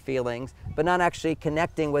about their feelings, but not actually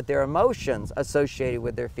connecting with their emotions associated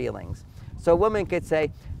with their feelings. So a woman could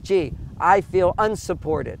say, gee, I feel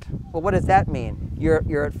unsupported. Well, what does that mean?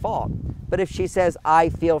 You're at fault. But if she says, I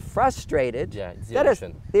feel frustrated, it's the that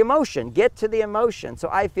emotion. is the emotion. Get to the emotion. So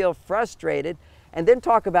I feel frustrated, and then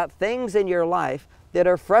talk about things in your life that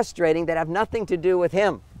are frustrating that have nothing to do with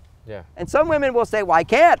him. Yeah. And some women will say, well, I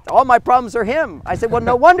can't. All my problems are him. I said, well,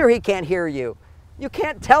 no wonder he can't hear you. You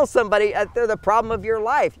can't tell somebody they're the problem of your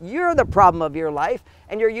life. You're the problem of your life,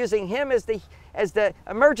 and you're using him as the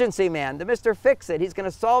emergency man, the Mr. Fix-It. He's going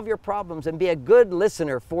to solve your problems and be a good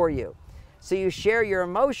listener for you. So you share your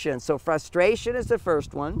emotions. So frustration is the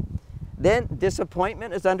first one. Then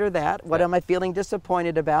disappointment is under that. What am I feeling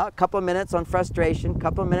disappointed about? A couple of minutes on frustration, a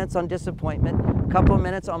couple of minutes on disappointment, a couple of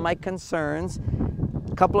minutes on my concerns,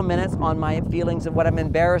 a couple of minutes on my feelings of what I'm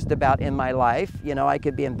embarrassed about in my life. You know, I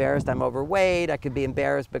could be embarrassed I'm overweight. I could be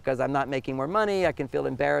embarrassed because I'm not making more money. I can feel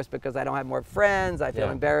embarrassed because I don't have more friends. I feel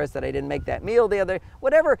embarrassed that I didn't make that meal the other day.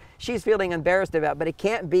 Whatever she's feeling embarrassed about, but it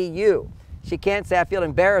can't be you. She can't say, I feel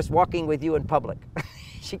embarrassed walking with you in public.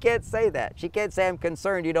 She can't say that. She can't say, I'm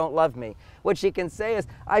concerned you don't love me. What she can say is,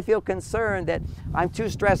 I feel concerned that I'm too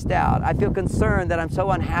stressed out. I feel concerned that I'm so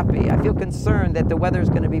unhappy. I feel concerned that the weather's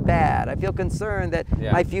going to be bad. I feel concerned that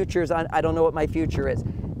my future's I don't know what my future is.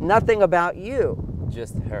 Nothing about you.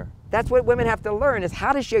 Just her. That's what women have to learn, is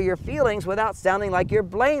how to share your feelings without sounding like you're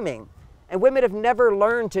blaming. And women have never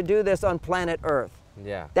learned to do this on planet Earth.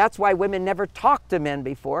 Yeah. That's why women never talked to men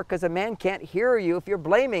before, because a man can't hear you if you're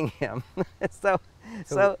blaming him. So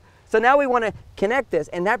now we want to connect this,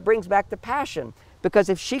 and that brings back the passion. Because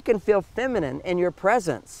if she can feel feminine in your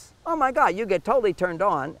presence, oh my God, you get totally turned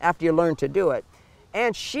on after you learn to do it.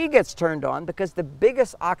 And she gets turned on, because the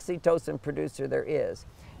biggest oxytocin producer there is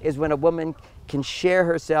when a woman can share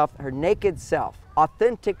herself, her naked self,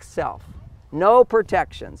 authentic self, no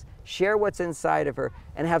protections, share what's inside of her,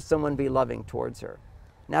 and have someone be loving towards her.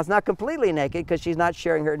 Now, it's not completely naked because she's not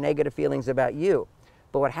sharing her negative feelings about you.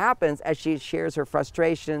 But what happens as she shares her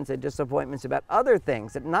frustrations and disappointments about other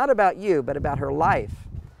things, that not about you, but about her life,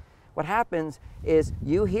 what happens is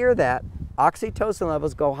you hear that, oxytocin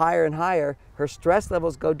levels go higher and higher, her stress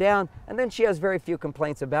levels go down, and then she has very few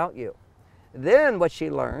complaints about you. Then what she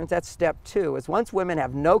learns, that's step 2, is once women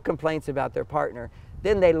have no complaints about their partner,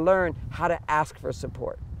 then they learn how to ask for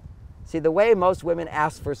support. See, the way most women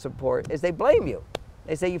ask for support is they blame you.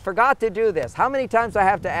 They say, you forgot to do this. How many times do I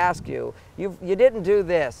have to ask you? You didn't do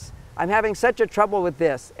this. I'm having such a trouble with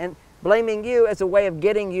this. And blaming you as a way of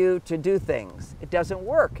getting you to do things. It doesn't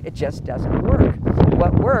work. It just doesn't work.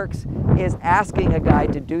 What works is asking a guy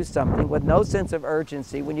to do something with no sense of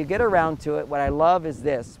urgency. When you get around to it, what I love is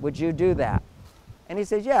this. Would you do that? And he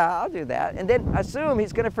says, yeah, I'll do that. And then assume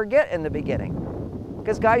he's going to forget in the beginning.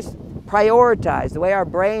 Because guys prioritize. The way our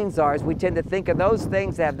brains are is we tend to think of those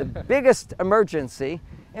things that have the biggest emergency.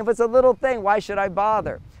 And if it's a little thing, why should I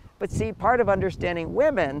bother? But see, part of understanding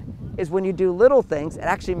women is when you do little things, it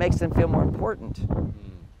actually makes them feel more important.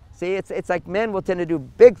 See, it's like men will tend to do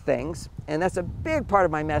big things, and that's a big part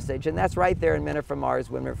of my message, and that's right there in Men Are From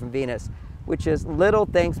Mars, Women Are From Venus, which is little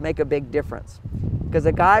things make a big difference. Because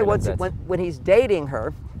a guy, when he's dating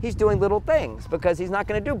her, he's doing little things because he's not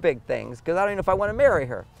going to do big things, because I don't know if I want to marry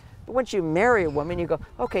her. But once you marry a woman, you go,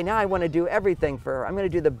 okay, now I want to do everything for her. I'm going to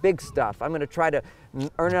do the big stuff. I'm going to try to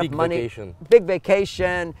earn enough money. Vacation. Big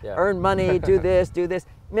vacation, earn money, do this, do this.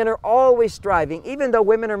 Men are always striving. Even though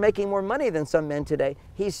women are making more money than some men today,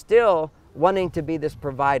 he's still wanting to be this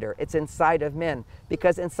provider. It's inside of men.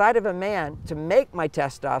 Because inside of a man, to make my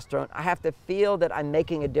testosterone, I have to feel that I'm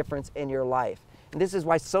making a difference in your life. And this is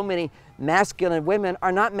why so many masculine women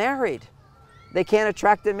are not married. They can't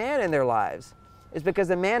attract a man in their lives. It's because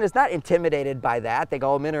a man is not intimidated by that. They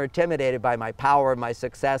go, oh, men are intimidated by my power, my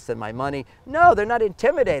success, and my money. No, they're not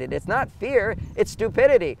intimidated. It's not fear, it's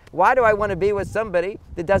stupidity. Why do I want to be with somebody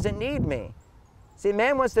that doesn't need me? See,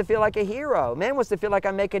 man wants to feel like a hero. Man wants to feel like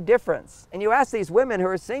I make a difference. And you ask these women who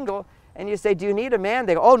are single, and you say, do you need a man?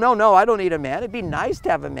 They go, oh, no, I don't need a man. It'd be nice to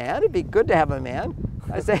have a man. It'd be good to have a man.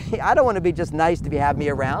 I say, I don't want to be just nice to have me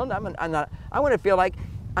around. I want to feel like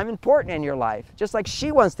I'm important in your life. Just like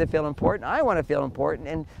she wants to feel important, I want to feel important.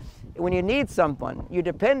 And when you need someone, you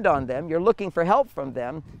depend on them, you're looking for help from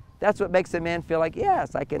them, that's what makes a man feel like,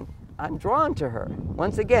 yes, I'm drawn to her.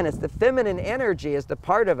 Once again, it's the feminine energy is the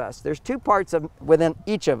part of us. There's two parts within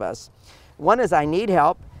each of us. One is I need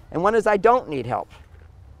help, and one is I don't need help.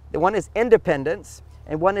 The one is independence,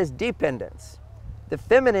 and one is dependence. The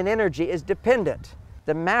feminine energy is dependent.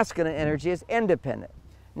 The masculine energy is independent.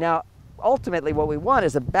 Now, ultimately what we want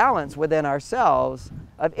is a balance within ourselves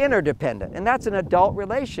of interdependent, and that's an adult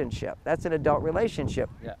relationship. That's an adult relationship.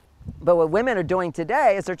 Yeah. But what women are doing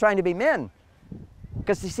today is they're trying to be men.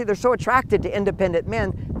 Because you see, they're so attracted to independent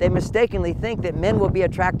men, they mistakenly think that men will be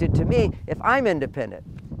attracted to me if I'm independent.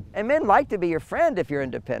 And men like to be your friend if you're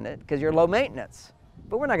independent, because you're low maintenance.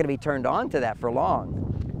 But we're not going to be turned on to that for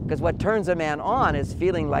long. Because what turns a man on is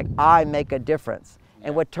feeling like I make a difference.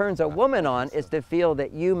 And what turns a woman on is to feel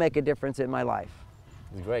that you make a difference in my life.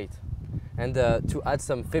 Great. And to add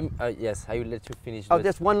some, yes, I will let you finish. Oh,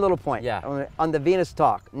 just one little point. Yeah. On the Venus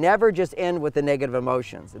talk, never just end with the negative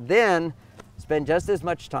emotions. Then spend just as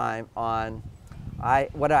much time on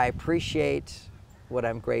what I appreciate, what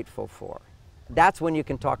I'm grateful for. That's when you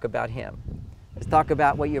can talk about him. Let's talk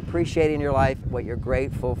about what you appreciate in your life, what you're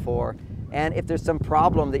grateful for. And if there's some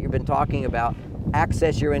problem that you've been talking about,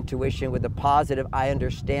 access your intuition with the positive, I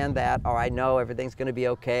understand that, or I know everything's going to be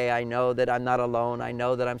okay. I know that I'm not alone. I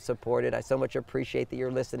know that I'm supported. I so much appreciate that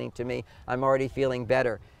you're listening to me. I'm already feeling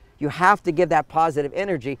better. You have to give that positive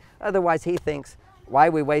energy. Otherwise, he thinks, why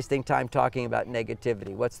are we wasting time talking about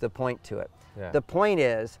negativity? What's the point to it? Yeah. The point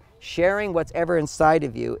is sharing what's ever inside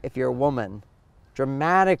of you, if you're a woman,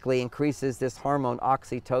 dramatically increases this hormone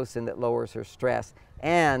oxytocin that lowers her stress.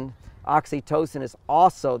 And oxytocin is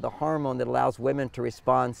also the hormone that allows women to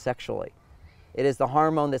respond sexually. It is the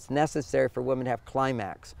hormone that's necessary for women to have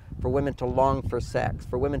climax, for women to long for sex,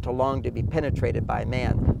 for women to long to be penetrated by a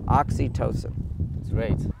man. Oxytocin. It's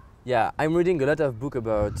great. Yeah, I'm reading a lot of books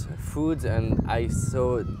about food, and I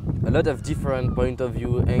saw a lot of different point of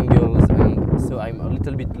view, angles, and so I'm a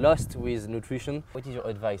little bit lost with nutrition. What is your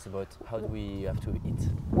advice about how do we have to eat?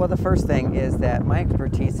 Well, the first thing is that my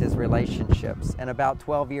expertise is relationships, and about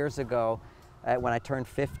 12 years ago, when I turned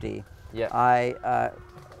 50, I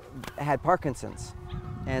had Parkinson's,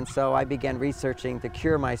 and so I began researching to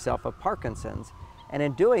cure myself of Parkinson's, and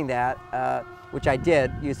in doing that, which I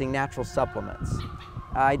did using natural supplements,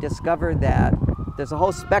 I discovered that there's a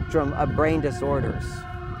whole spectrum of brain disorders.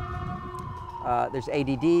 There's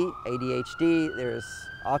ADD, ADHD, there's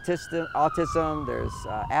autism, there's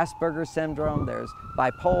Asperger's syndrome, there's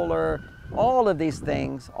bipolar. All of these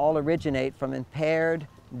things all originate from impaired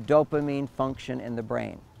dopamine function in the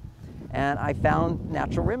brain. And I found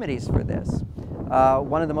natural remedies for this.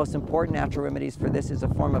 One of the most important natural remedies for this is a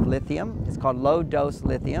form of lithium. It's called low-dose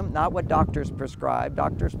lithium, not what doctors prescribe.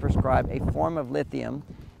 Doctors prescribe a form of lithium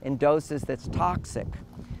in doses that's toxic.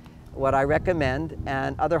 What I recommend,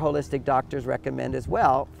 and other holistic doctors recommend as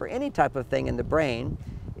well, for any type of thing in the brain,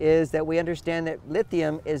 is that we understand that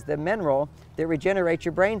lithium is the mineral that regenerates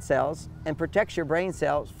your brain cells and protects your brain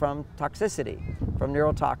cells from toxicity, from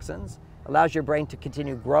neurotoxins, allows your brain to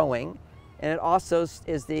continue growing, and it also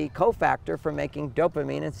is the cofactor for making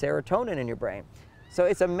dopamine and serotonin in your brain. So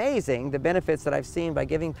it's amazing the benefits that I've seen by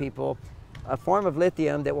giving people a form of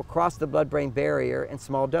lithium that will cross the blood-brain barrier in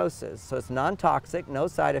small doses. So it's non-toxic, no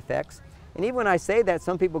side effects. And even when I say that,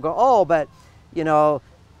 some people go, oh, but, you know,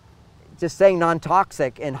 just saying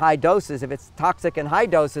non-toxic in high doses, if it's toxic in high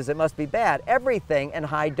doses, it must be bad. Everything in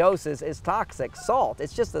high doses is toxic. Salt,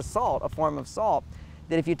 it's just a salt, a form of salt,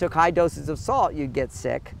 that if you took high doses of salt, you'd get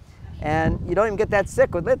sick. And you don't even get that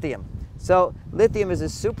sick with lithium. So lithium is a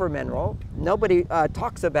super mineral. Nobody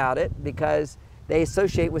talks about it because they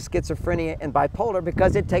associate with schizophrenia and bipolar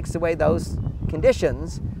because it takes away those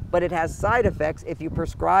conditions, but it has side effects if you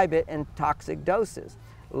prescribe it in toxic doses.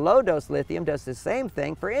 Low dose lithium does the same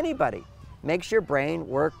thing for anybody. Makes your brain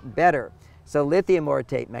work better. So lithium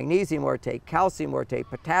orotate, magnesium orotate, calcium orotate,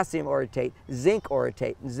 potassium orotate, zinc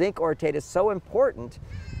orotate. Zinc orotate is so important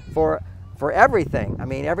for everything. I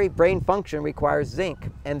mean, every brain function requires zinc.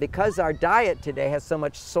 And because our diet today has so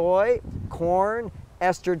much soy, corn,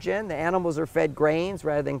 estrogen, the animals are fed grains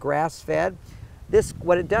rather than grass-fed,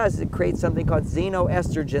 what it does is it creates something called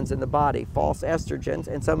xenoestrogens in the body, false estrogens,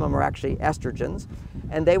 and some of them are actually estrogens,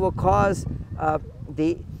 and they will cause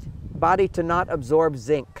the body to not absorb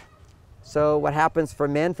zinc. So what happens for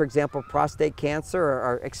men, for example, prostate cancer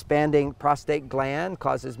or expanding prostate gland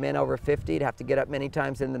causes men over 50 to have to get up many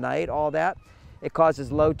times in the night, all that. It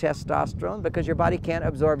causes low testosterone because your body can't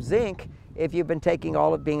absorb zinc if you've been taking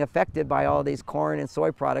all of being affected by all these corn and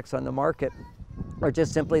soy products on the market, or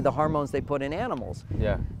just simply the hormones they put in animals.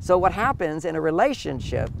 Yeah. So what happens in a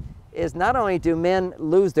relationship is not only do men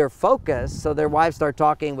lose their focus, so their wives start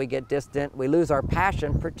talking, we get distant, we lose our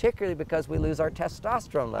passion, particularly because we lose our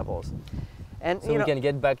testosterone levels. And so we can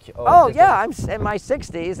get back. Oh yeah, I'm in my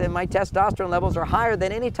 60s and my testosterone levels are higher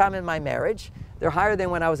than any time in my marriage. They're higher than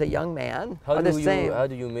when I was a young man. How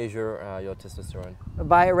do you measure your testosterone?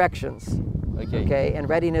 By erections. Okay. Okay, and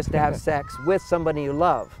readiness to have sex with somebody you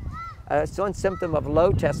love. So one symptom of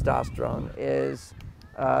low testosterone is,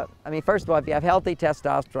 I mean, first of all, if you have healthy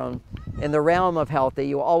testosterone, in the realm of healthy,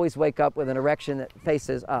 you will always wake up with an erection that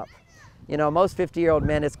faces up. You know, most 50-year-old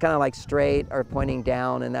men, it's kind of like straight or pointing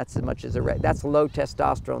down, and that's as much as that's low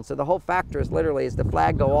testosterone. So the whole factor is literally, is the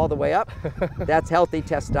flag go all the way up? That's healthy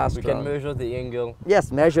testosterone. We can measure the angle.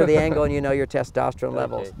 Yes, measure the angle and you know your testosterone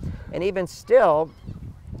levels. Okay. And even still,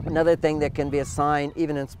 another thing that can be a sign,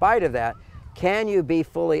 even in spite of that, can you be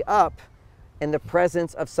fully up in the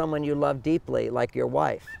presence of someone you love deeply, like your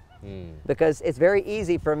wife? Because it's very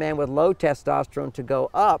easy for a man with low testosterone to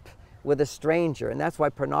go up with a stranger, and that's why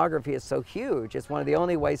pornography is so huge. It's one of the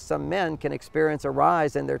only ways some men can experience a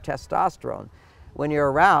rise in their testosterone. When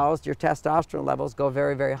you're aroused, your testosterone levels go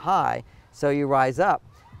very, very high, so you rise up.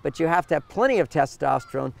 But you have to have plenty of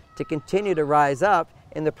testosterone to continue to rise up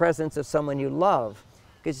in the presence of someone you love.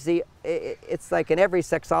 Because you see, it's like in every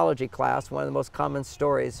sexology class, one of the most common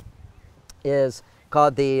stories is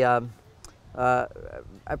called the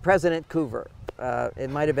President Coover. It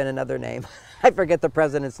might have been another name. I forget the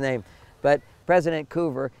president's name. But President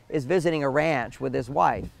Coover is visiting a ranch with his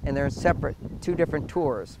wife, and they're in separate, two different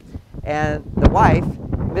tours. And the wife,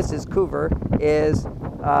 Mrs. Coover, is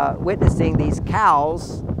witnessing these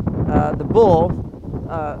cows, the bull,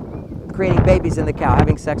 creating babies in the cow,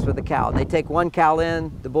 having sex with the cow. And they take one cow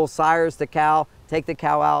in, the bull sires the cow, take the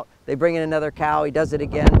cow out, they bring in another cow, he does it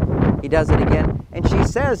again, he does it again. And she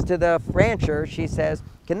says to the rancher, she says,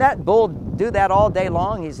 "Can that bull do that all day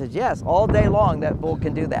long?" He says, "Yes, all day long that bull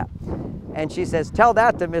can do that." And she says, "Tell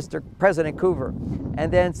that to Mr. President Coover."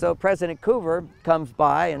 And then so President Coover comes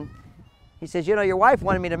by and he says, "You know, your wife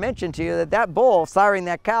wanted me to mention to you that that bull siring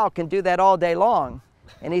that cow can do that all day long."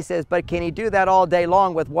 And he says, "But can he do that all day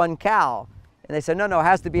long with one cow?" And they said, "No, it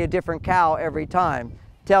has to be a different cow every time.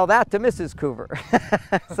 Tell that to Mrs. Coover."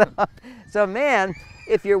 So man,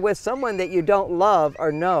 if you're with someone that you don't love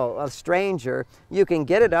or know, a stranger, you can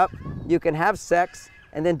get it up, you can have sex,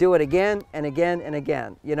 and then do it again and again and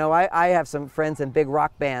again. You know, I have some friends in big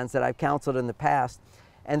rock bands that I've counseled in the past,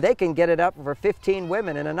 and they can get it up for 15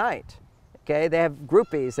 women in a night. Okay, they have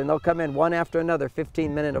groupies, and they'll come in one after another,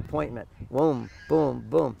 15-minute appointment. Boom, boom,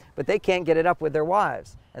 boom. But they can't get it up with their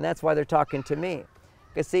wives, and that's why they're talking to me.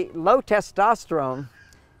 Because see, low testosterone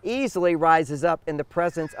easily rises up in the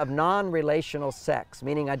presence of non-relational sex,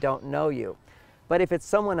 meaning I don't know you. But if it's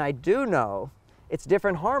someone I do know, it's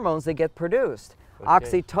different hormones that get produced. Okay.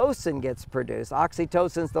 Oxytocin gets produced.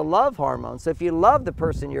 Oxytocin's the love hormone. So if you love the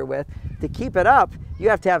person you're with, to keep it up, you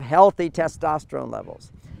have to have healthy testosterone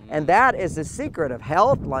levels. And that is the secret of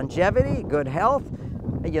health, longevity, good health.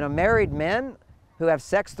 You know, married men who have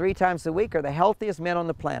sex 3 times a week are the healthiest men on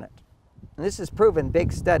the planet. And this is proven,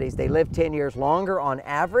 big studies. They live 10 years longer on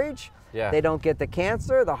average. Yeah. They don't get the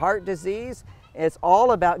cancer, the heart disease. It's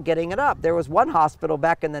all about getting it up. There was one hospital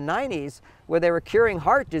back in the 90s where they were curing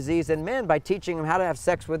heart disease in men by teaching them how to have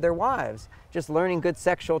sex with their wives, just learning good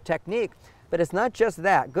sexual technique. But it's not just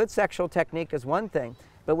that. Good sexual technique is one thing,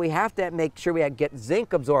 but we have to make sure we get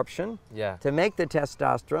zinc absorption to make the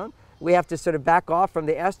testosterone. We have to sort of back off from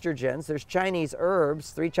the estrogens. There's Chinese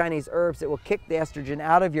herbs, 3 Chinese herbs that will kick the estrogen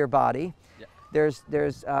out of your body. There's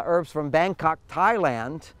herbs from Bangkok,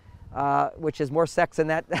 Thailand, which is more sex in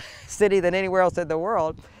that city than anywhere else in the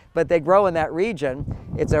world, but they grow in that region.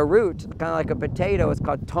 It's a root, kind of like a potato. It's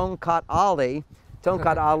called Tongkat Ali.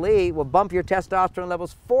 Tongkat Ali will bump your testosterone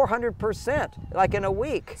levels 400%, like in a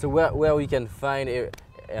week. So where we can find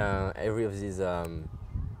every of these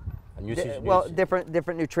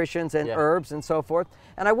different nutritions and herbs and so forth.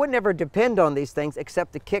 And I would never depend on these things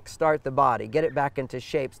except to kickstart the body, get it back into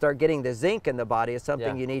shape, start getting the zinc in the body is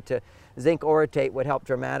something you need to. Zinc orotate would help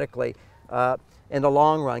dramatically in the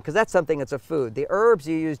long run, because that's something that's a food. The herbs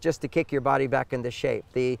you use just to kick your body back into shape.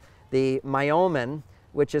 The myomin,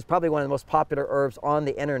 which is probably one of the most popular herbs on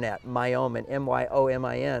the internet, myomin,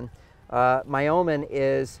 M-Y-O-M-I-N. Myomin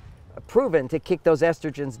is proven to kick those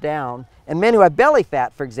estrogens down. And men who have belly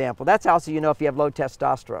fat, for example, that's also you know if you have low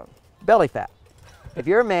testosterone. Belly fat. If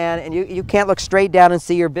you're a man and you can't look straight down and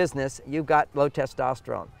see your business, you've got low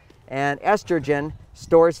testosterone. And estrogen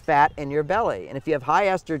stores fat in your belly. And if you have high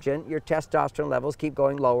estrogen, your testosterone levels keep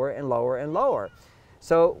going lower and lower and lower.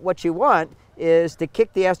 So what you want is to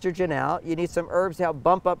kick the estrogen out. You need some herbs to help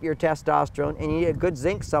bump up your testosterone, and you need a good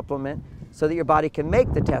zinc supplement so that your body can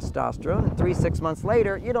make the testosterone. And 3-6 months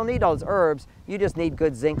later, you don't need all those herbs. You just need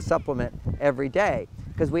good zinc supplement every day,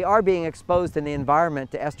 because we are being exposed in the environment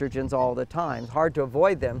to estrogens all the time. It's hard to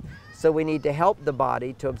avoid them, so we need to help the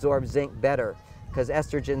body to absorb zinc better, because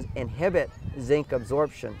estrogens inhibit zinc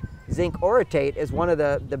absorption. Zinc orotate is one of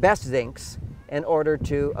the best zincs in order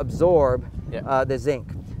to absorb the zinc.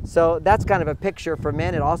 So that's kind of a picture for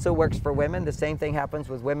men. It also works for women. The same thing happens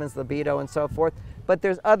with women's libido and so forth. But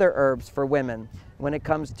there's other herbs for women when it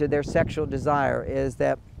comes to their sexual desire, is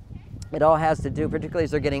that it all has to do, particularly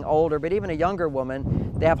as they're getting older, but even a younger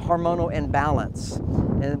woman, they have hormonal imbalance.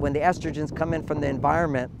 And when the estrogens come in from the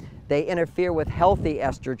environment, they interfere with healthy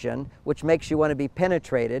estrogen, which makes you want to be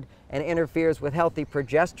penetrated, and interferes with healthy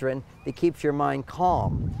progesterone that keeps your mind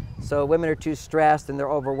calm. So women are too stressed and they're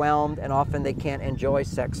overwhelmed, and often they can't enjoy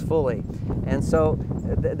sex fully. And so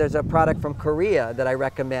there's a product from Korea that I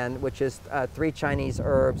recommend, which is 3 Chinese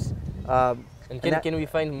herbs. And can we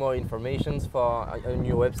find more information on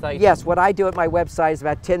your website? Yes, what I do at my website is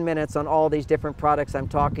about 10 minutes on all these different products I'm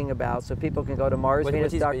talking about, so people can go to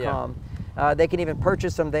marsvenus.com. They can even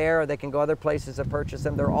purchase them there, or they can go other places to purchase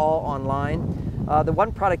them. They're all online. The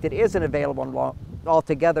one product that isn't available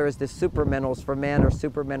altogether is the super minerals for men or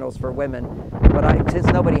super minerals for women. But since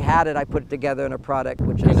nobody had it, I put it together in a product,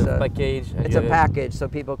 which is a package. It's a package, so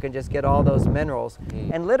people can just get all those minerals.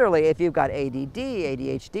 And literally, if you've got ADD,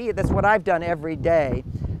 ADHD, that's what I've done every day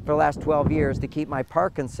for the last 12 years to keep my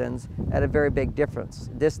Parkinson's at a very big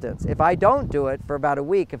distance. If I don't do it for about a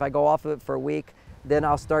week, if I go off of it for a week, then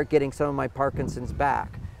I'll start getting some of my Parkinson's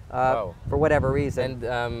back for whatever reason.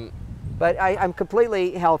 And, but I'm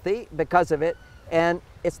completely healthy because of it. And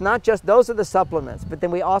it's not just, those are the supplements, but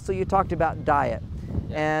then we also, you talked about diet.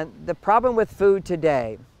 And the problem with food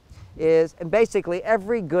today is, and basically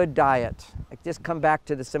every good diet, just come back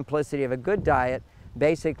to the simplicity of a good diet,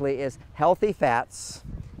 basically is healthy fats,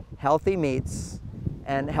 healthy meats,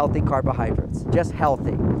 and healthy carbohydrates, just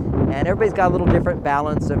healthy. And everybody's got a little different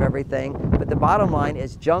balance of everything, but the bottom line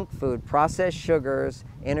is junk food, processed sugars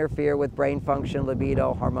interfere with brain function,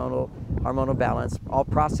 libido, hormonal balance, all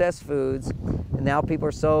processed foods. And now people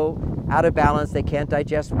are so out of balance, they can't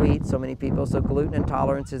digest wheat, so many people, so gluten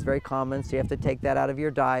intolerance is very common, so you have to take that out of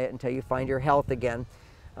your diet until you find your health again.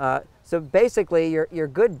 So basically, your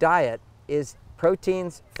good diet is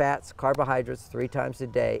proteins, fats, carbohydrates 3 times a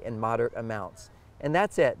day in moderate amounts. And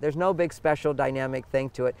that's it. There's no big special dynamic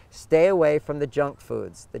thing to it. Stay away from the junk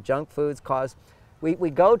foods. The junk foods cause, we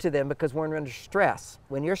go to them because we're under stress.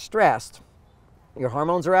 When you're stressed, your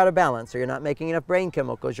hormones are out of balance, or you're not making enough brain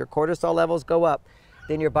chemicals, your cortisol levels go up,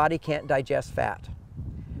 then your body can't digest fat.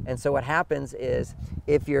 And so what happens is,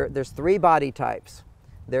 there's 3 body types.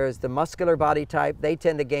 There's the muscular body type. They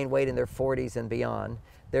tend to gain weight in their 40s and beyond.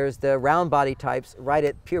 There's the round body types. Right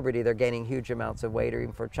at puberty, they're gaining huge amounts of weight, or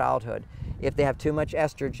even for childhood. If they have too much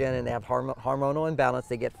estrogen and they have hormonal imbalance,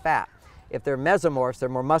 they get fat. If they're mesomorphs, they're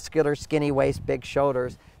more muscular, skinny waist, big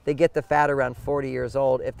shoulders, they get the fat around 40 years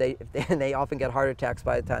old. And they often get heart attacks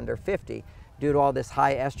by the time they're 50 due to all this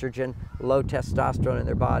high estrogen, low testosterone in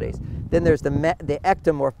their bodies. Then there's the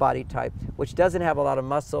ectomorph body type, which doesn't have a lot of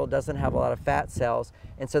muscle, doesn't have a lot of fat cells,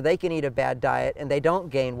 and so they can eat a bad diet and they don't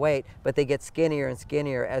gain weight, but they get skinnier and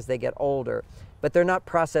skinnier as they get older. But they're not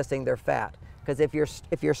processing their fat, because if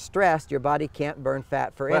you're stressed, your body can't burn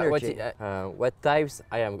fat for energy. What types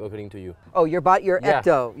I am according to you? Oh, you're Yeah.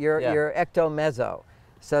 ecto, you're ecto-meso.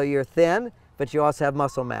 So you're thin, but you also have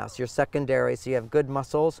muscle mass. You're secondary, so you have good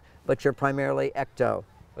muscles, but you're primarily ecto.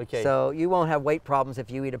 Okay. So you won't have weight problems if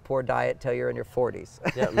you eat a poor diet till you're in your 40s.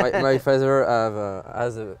 Yeah, my father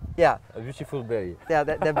has a beautiful belly. Yeah,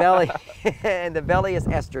 the belly, and the belly is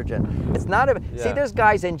estrogen. It's not a, see, there's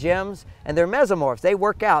guys in gyms and they're mesomorphs. They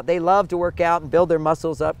work out. They love to work out and build their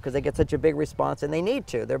muscles up because they get such a big response, and they need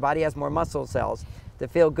to. Their body has more muscle cells. To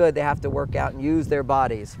feel good, they have to work out and use their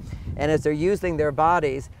bodies. And as they're using their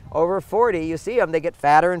bodies, over 40, you see them, they get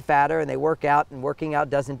fatter and fatter, and they work out, and working out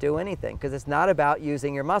doesn't do anything, because it's not about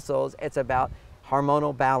using your muscles, it's about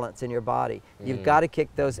hormonal balance in your body. You've got to kick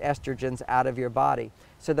those estrogens out of your body.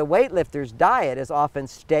 So the weightlifter's diet is often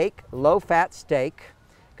steak, low-fat steak,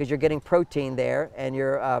 because you're getting protein there, and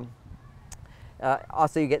you're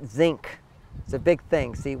also you get zinc. It's a big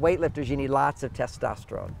thing. See, weightlifters, you need lots of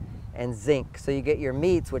testosterone and zinc. So you get your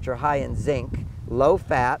meats, which are high in zinc, low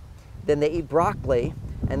fat. Then they eat broccoli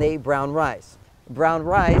and they eat brown rice. Brown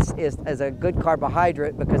rice is a good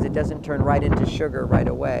carbohydrate because it doesn't turn right into sugar right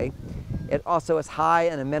away. It also is high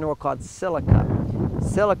in a mineral called silica.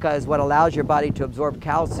 Silica is what allows your body to absorb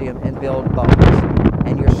calcium and build bones.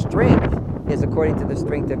 And your strength is according to the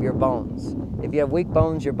strength of your bones. If you have weak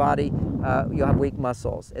bones, your body, you'll have weak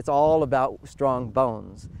muscles. It's all about strong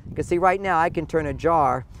bones. Because see, right now I can turn a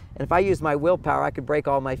jar, and if I use my willpower, I could break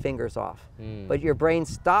all my fingers off. But your brain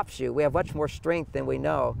stops you. We have much more strength than we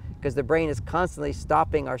know, because the brain is constantly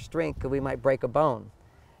stopping our strength because we might break a bone.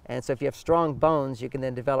 And so if you have strong bones, you can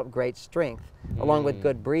then develop great strength, along with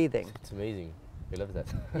good breathing. It's amazing. I love that.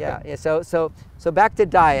 Yeah. So back to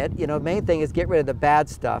diet. You know, main thing is get rid of the bad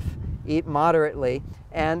stuff. Eat moderately.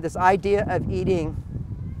 And this idea of eating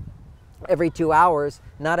every 2 hours,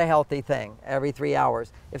 not a healthy thing, every 3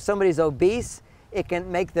 hours. If somebody's obese, it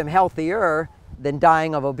can make them healthier than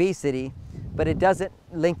dying of obesity, but it doesn't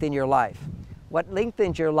lengthen your life. What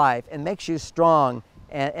lengthens your life and makes you strong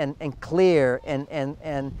and clear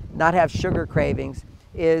and not have sugar cravings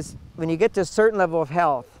is when you get to a certain level of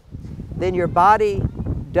health, then your body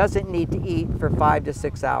doesn't need to eat for 5 to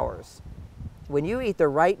 6 hours. When you eat the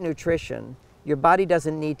right nutrition, your body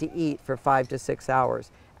doesn't need to eat for 5 to 6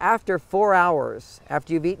 hours. After 4 hours,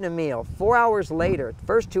 after you've eaten a meal, 4 hours later,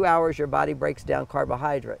 first 2 hours your body breaks down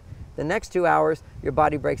carbohydrate. The next 2 hours your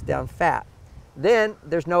body breaks down fat. Then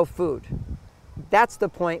there's no food. That's the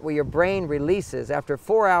point where your brain releases, after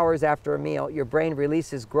 4 hours after a meal, your brain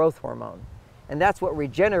releases growth hormone. And that's what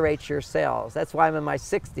regenerates your cells. That's why I'm in my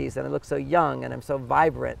 60s and I look so young and I'm so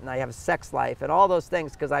vibrant and I have a sex life and all those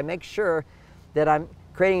things, because I make sure that I'm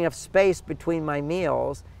creating enough space between my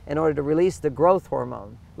meals in order to release the growth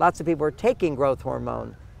hormone. Lots of people are taking growth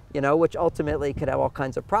hormone, you know, which ultimately could have all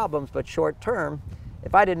kinds of problems, but short term,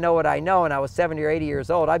 if I didn't know what I know and I was 70 or 80 years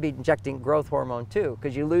old, I'd be injecting growth hormone too,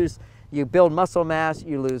 because you build muscle mass,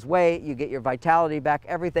 you lose weight, you get your vitality back,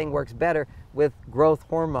 everything works better with growth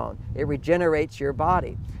hormone. It regenerates your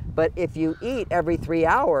body. But if you eat every 3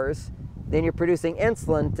 hours, then you're producing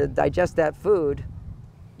insulin to digest that food,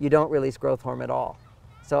 you don't release growth hormone at all.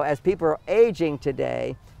 So as people are aging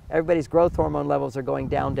today, everybody's growth hormone levels are going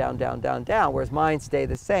down, down, down, down, down, whereas mine stay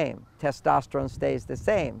the same. Testosterone stays the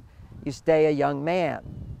same. You stay a young man.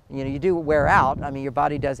 You know, you do wear out, I mean, your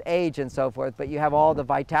body does age and so forth, but you have all the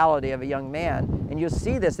vitality of a young man. And you'll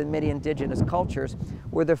see this in many indigenous cultures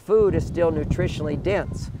where the food is still nutritionally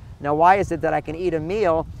dense. Now, why is it that I can eat a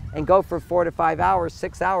meal and go for 4 to 5 hours,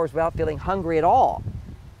 6 hours without feeling hungry at all?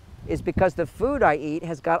 It's because the food I eat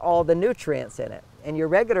has got all the nutrients in it. And your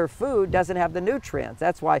regular food doesn't have the nutrients.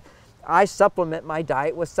 That's why I supplement my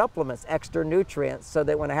diet with supplements, extra nutrients, so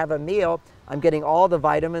that when I have a meal, I'm getting all the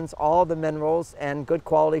vitamins, all the minerals, and good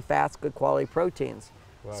quality fats, good quality proteins.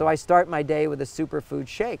 Wow. So I start my day with a superfood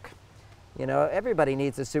shake. You know, everybody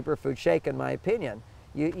needs a superfood shake, in my opinion.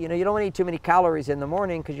 You know, you don't want to eat too many calories in the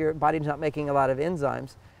morning because your body's not making a lot of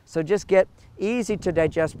enzymes. So just get easy to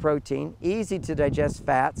digest protein, easy to digest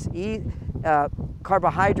fats,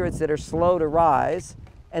 carbohydrates that are slow to rise,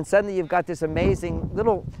 and suddenly you've got this amazing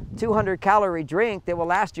little 200-calorie drink that will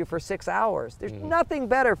last you for 6 hours. There's nothing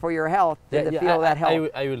better for your health than to feel that health.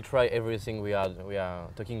 I will try everything we are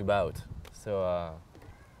talking about. So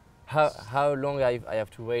how long I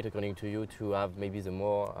have to wait, according to you, to have maybe the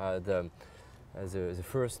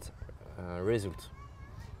first result?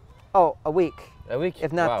 Oh, a week. A week?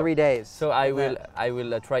 If not Wow. 3 days. So I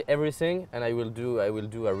will try everything, and I will do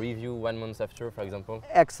a review 1 month after, for example.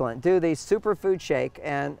 Excellent. Do the superfood shake,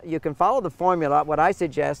 and you can follow the formula. What I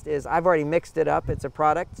suggest is, I've already mixed it up. It's a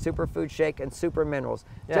product, superfood shake and super minerals.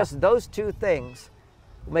 Yeah. Just those two things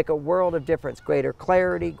will make a world of difference. Greater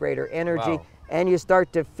clarity, greater energy, Wow. and you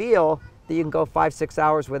start to feel that you can go 5-6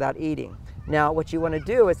 hours without eating. Now, what you want to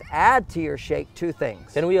do is add to your shake 2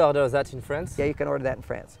 things. Can we order that in France? Yeah, you can order that in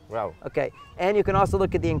France. Wow. Okay, and you can also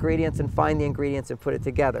look at the ingredients and find the ingredients and put it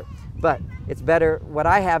together. But it's better, what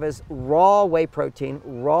I have is raw whey protein,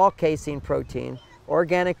 raw casein protein,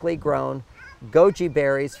 organically grown, goji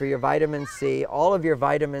berries for your vitamin C, all of your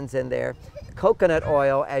vitamins in there, coconut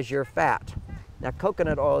oil as your fat. Now,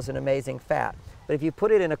 coconut oil is an amazing fat, but if you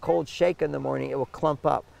put it in a cold shake in the morning, it will clump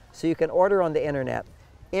up. So you can order on the internet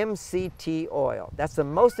MCT oil. That's the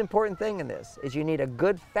most important thing in this, is you need a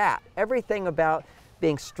good fat. Everything about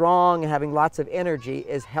being strong and having lots of energy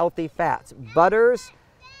is healthy fats. Butters,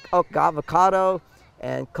 avocado,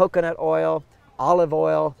 and coconut oil, olive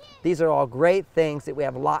oil, these are all great things that we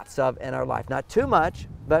have lots of in our life. Not too much,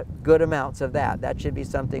 but good amounts of that. That should be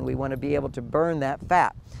something we want to be able to burn that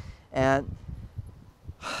fat. And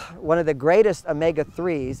one of the greatest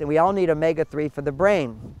omega-3s, and we all need omega-3 for the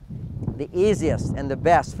brain. The easiest and the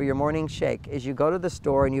best for your morning shake is you go to the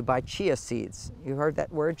store and you buy chia seeds. You heard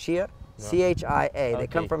that word, chia? No. C-H-I-A. They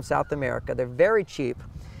come from South America. They're very cheap.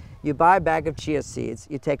 You buy a bag of chia seeds.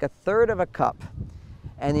 You take 1/3 of a cup,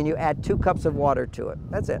 and then you add 2 cups of water to it.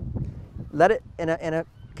 That's it. Let it in a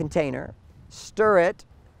container. Stir it.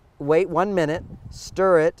 Wait 1 minute.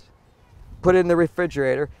 Stir it. Put it in the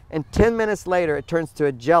refrigerator. And 10 minutes later, it turns to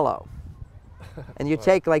a jello. And you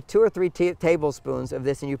take like 2 or 3 tablespoons of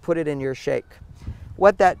this and you put it in your shake.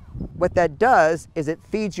 What that does is it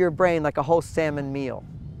feeds your brain like a whole salmon meal.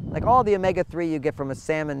 Like all the omega-3 you get from a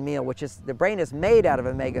salmon meal, which is, the brain is made out of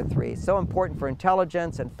omega-3. So important for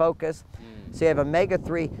intelligence and focus. So you have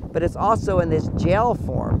omega-3, but it's also in this gel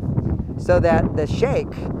form, so that the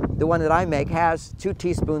shake, the one that I make, has 2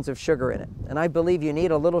 teaspoons of sugar in it. And I believe you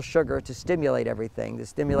need a little sugar to stimulate everything, to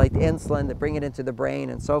stimulate the insulin, to bring it into the brain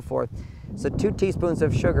and so forth. So 2 teaspoons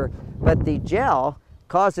of sugar, but the gel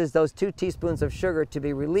causes those 2 teaspoons of sugar to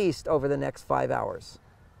be released over the next 5 hours.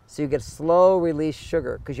 So you get slow release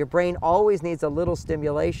sugar, because your brain always needs a little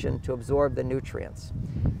stimulation to absorb the nutrients.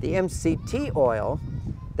 The MCT oil,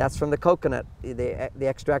 that's from the coconut, the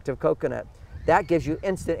extract of coconut, that gives you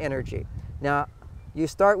instant energy. Now, you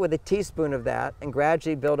start with a teaspoon of that and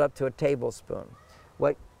gradually build up to a tablespoon.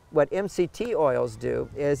 What MCT oils do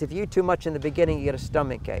is, if you eat too much in the beginning, you get a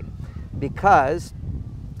stomach ache, because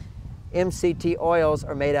MCT oils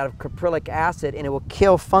are made out of caprylic acid and it will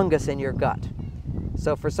kill fungus in your gut.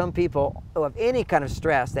 So for some people who have any kind of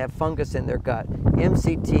stress, they have fungus in their gut,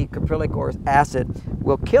 MCT, caprylic acid,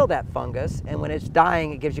 will kill that fungus, and when it's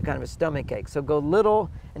dying, it gives you kind of a stomach ache. So go little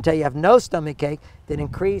until you have no stomach ache, then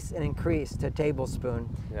increase and increase to a tablespoon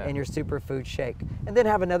in your superfood shake. And then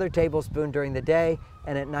have another tablespoon during the day,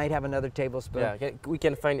 and at night have another tablespoon. Yeah, we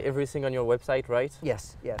can find everything on your website, right?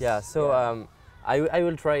 Yes, yes. Yeah, so I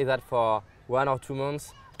will try that for 1 or 2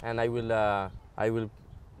 months, and I will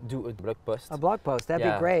do a blog post. A blog post, that'd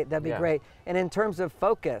be great, that'd be great. And in terms of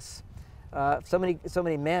focus, so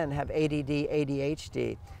many men have ADD,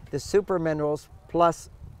 ADHD. The super minerals plus,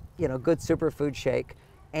 good superfood shake,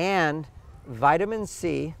 and vitamin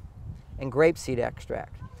C and grapeseed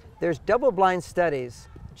extract. There's double-blind studies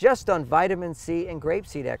just on vitamin C and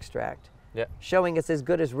grapeseed extract showing it's as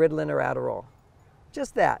good as Ritalin or Adderall.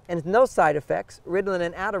 Just that, and no side effects. Ritalin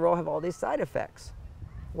and Adderall have all these side effects.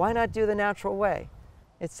 Why not do the natural way?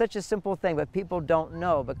 It's such a simple thing, but people don't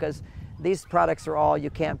know, because these products are all,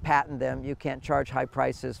 you can't patent them, you can't charge high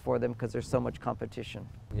prices for them because there's so much competition.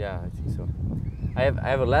 Yeah, I think so. I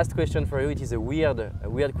have a last question for you. It is a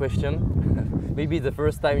weird question. Maybe the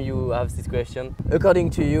first time you have this question.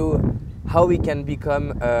 According to you, how we can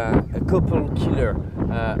become a couple killer,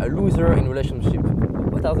 a loser in relationship?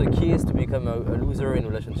 What are the keys to become a loser in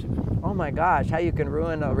relationship? Oh my gosh, how you can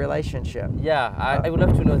ruin a relationship. Yeah, I would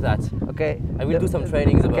love to know that. Okay. I will do some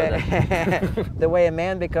trainings about that. The way a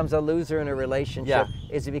man becomes a loser in a relationship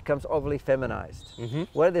is he becomes overly feminized.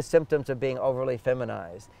 What are the symptoms of being overly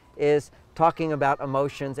feminized? Is talking about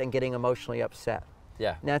emotions and getting emotionally upset.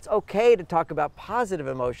 Yeah. Now, it's okay to talk about positive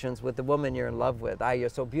emotions with the woman you're in love with. You're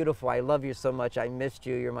so beautiful, I love you so much, I missed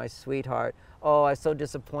you, you're my sweetheart. Oh, I'm so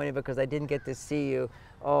disappointed because I didn't get to see you.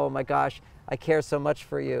 Oh my gosh, I care so much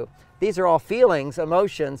for you. These are all feelings,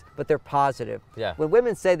 emotions, but they're positive. Yeah. When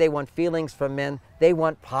women say they want feelings from men, they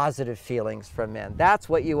want positive feelings from men. That's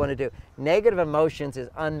what you want to do. Negative emotions is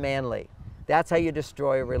unmanly. That's how you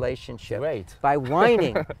destroy a relationship. Great. By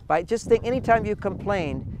whining. By just think, anytime you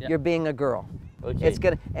complain, you're being a girl. Okay. It's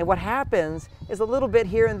gonna, and what happens is a little bit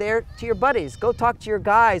here and there to your buddies. Go talk to your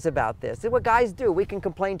guys about this. This is what guys do. We can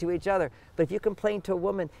complain to each other. But if you complain to a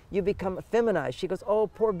woman, you become feminized. She goes, oh,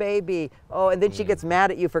 poor baby. Oh, and then she gets mad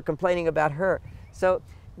at you for complaining about her. So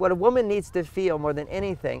what a woman needs to feel more than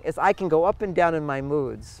anything is I can go up and down in my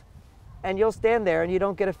moods, and you'll stand there and you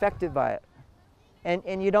don't get affected by it.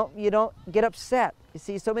 And you don't get upset. You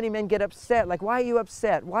see, so many men get upset. Like, why are you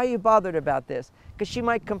upset? Why are you bothered about this? Because she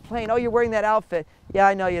might complain, oh, you're wearing that outfit. Yeah,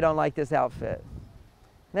 I know you don't like this outfit.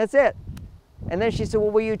 And that's it. And then she said,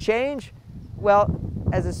 well, will you change? Well,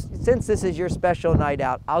 since this is your special night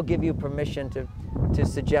out, I'll give you permission to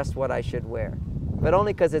suggest what I should wear. But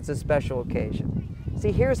only because it's a special occasion.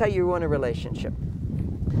 See, here's how you ruin a relationship.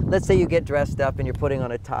 Let's say you get dressed up and you're putting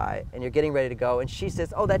on a tie and you're getting ready to go, and she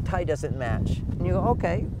says, oh, that tie doesn't match. And you go,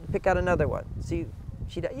 okay, pick out another one. So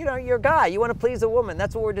you're a guy, you want to please a woman.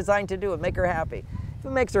 That's what we're designed to do, and make her happy. If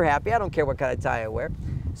it makes her happy, I don't care what kind of tie I wear.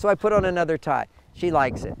 So I put on another tie. She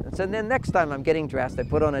likes it. So then next time I'm getting dressed, I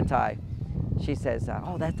put on a tie. She says,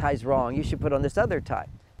 oh, that tie's wrong. You should put on this other tie.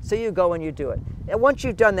 So you go and you do it. And once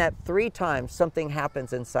you've done that 3 times, something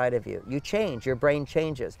happens inside of you. You change, your brain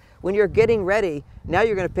changes. When you're getting ready, now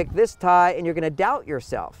you're going to pick this tie and you're going to doubt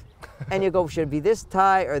yourself. And you go, should it be this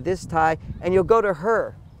tie or this tie? And you'll go to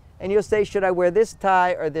her and you'll say, should I wear this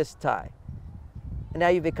tie or this tie? And now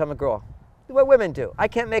you become a girl. What women do. I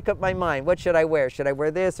can't make up my mind. What should I wear? Should I wear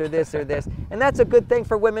this or this or this? And that's a good thing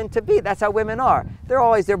for women to be. That's how women are.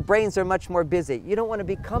 Their brains are much more busy. You don't want to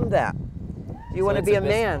become that. You want to be a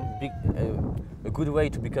man. A good way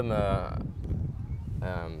to become a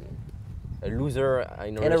loser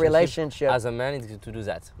in a relationship as a man is to do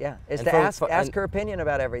that. Yeah, is to ask her opinion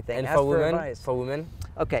about everything. And ask for women?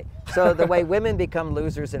 Okay, so the way women become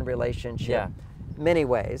losers in relationship, many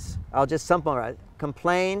ways. I'll just summarize.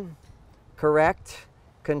 Complain, correct,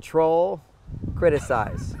 control,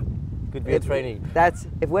 criticize. Could be a training.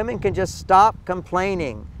 If women can just stop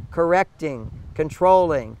complaining, correcting,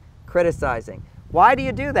 controlling, criticizing. Why do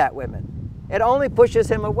you do that, women? It only pushes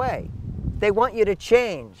him away. They want you to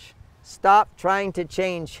change. Stop trying to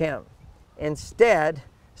change him. Instead,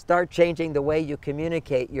 start changing the way you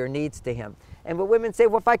communicate your needs to him. And what women say,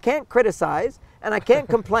 well, if I can't criticize, and I can't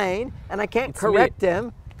complain, and I can't correct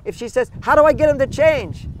him, if she says, how do I get him to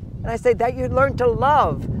change? And I say, that you learn to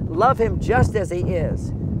love him just as he is.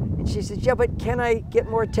 And she says, yeah, but can I get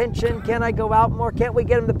more attention? Can I go out more? Can't we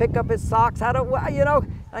get him to pick up his socks? And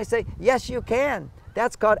I say, yes, you can.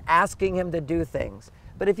 That's called asking him to do things.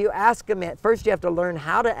 But if you ask him, first you have to learn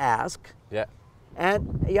how to ask. Yeah.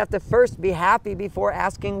 And you have to first be happy before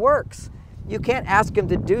asking works. You can't ask him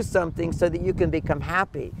to do something so that you can become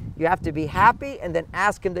happy. You have to be happy and then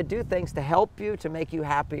ask him to do things to help you, to make you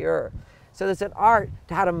happier. So there's an art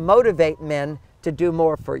to how to motivate men to do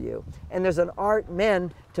more for you. And there's an art,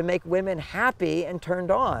 men, to make women happy and turned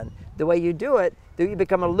on. The way you do it, you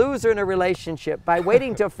become a loser in a relationship by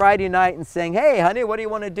waiting till Friday night and saying, hey, honey, what do you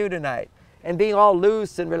want to do tonight? And being all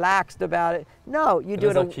loose and relaxed about it. No, you do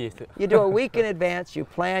a week in advance, you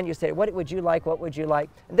plan, you say, what would you like, what would you like?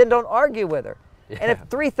 And then don't argue with her. Yeah. And if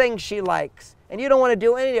 3 things she likes, and you don't want to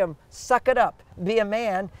do any of them, suck it up. Be a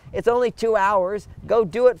man. It's only 2 hours. Go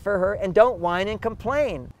do it for her and don't whine and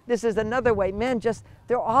complain. This is another way. Men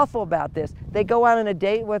they're awful about this. They go out on a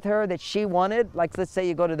date with her that she wanted. Like, let's say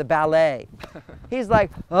you go to the ballet. He's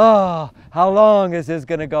like, oh, how long is this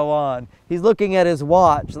going to go on? He's looking at his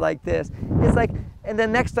watch like this. It's like, and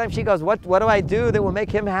then next time she goes, what do I do that will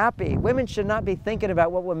make him happy? Women should not be thinking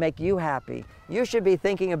about what will make you happy. You should be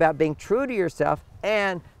thinking about being true to yourself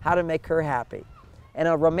and how to make her happy. And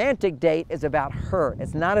a romantic date is about her.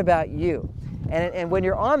 It's not about you. And when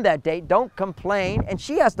you're on that date, don't complain. And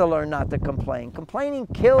she has to learn not to complain. Complaining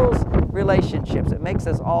kills relationships. It makes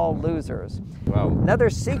us all losers. Wow. Another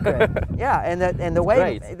secret, yeah. And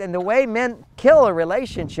the way men kill a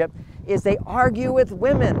relationship is they argue with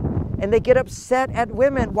women and they get upset at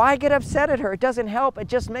women. Why get upset at her? It doesn't help. It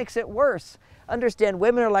just makes it worse. Understand,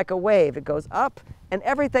 women are like a wave. It goes up and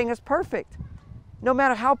everything is perfect. No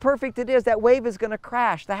matter how perfect it is, that wave is going to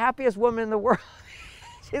crash. The happiest woman in the world,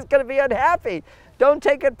 she's going to be unhappy. Don't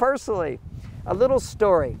take it personally. A little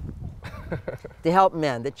story to help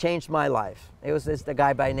men that changed my life. It was the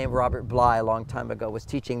guy by the name of Robert Bly a long time ago was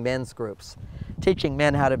teaching men's groups, teaching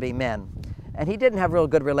men how to be men. And he didn't have real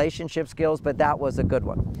good relationship skills, but that was a good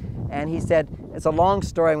one. And he said, it's a long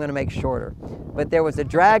story, I'm going to make shorter. But there was a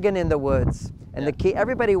dragon in the woods, and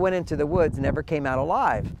everybody went into the woods and never came out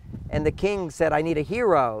alive. And the king said, I need a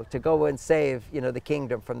hero to go and save, the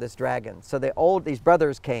kingdom from this dragon. So these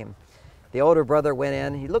brothers came. The older brother went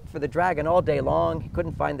in. He looked for the dragon all day long. He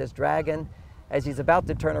couldn't find this dragon. As he's about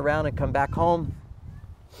to turn around and come back home,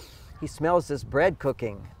 he smells this bread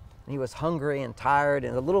cooking. He was hungry and tired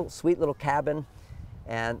in a little sweet little cabin,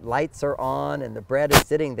 and lights are on and the bread is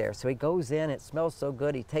sitting there. So he goes in, it smells so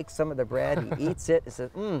good. He takes some of the bread, he eats it, and says,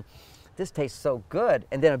 this tastes so good.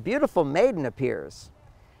 And then a beautiful maiden appears.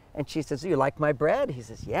 And she says, you like my bread? He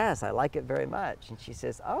says, yes, I like it very much. And she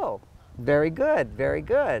says, oh, very good, very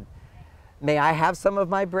good. May I have some of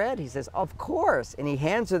my bread? He says, of course. And he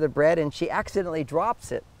hands her the bread and she accidentally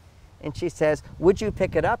drops it. And she says, would you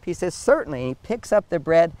pick it up? He says, certainly. And he picks up the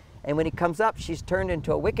bread, and when he comes up, she's turned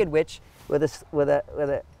into a wicked witch with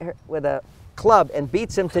a club and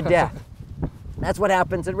beats him to death. That's what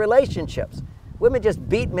happens in relationships. Women just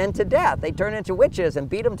beat men to death. They turn into witches and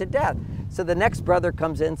beat them to death. So the next brother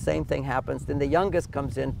comes in, same thing happens. Then the youngest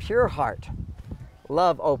comes in, pure heart,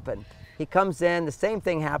 love open. He comes in, the same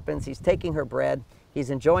thing happens. He's taking her bread. He's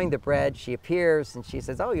enjoying the bread. She appears and she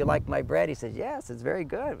says, oh, you like my bread? He says, yes, it's very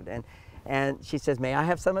good. And she says, may I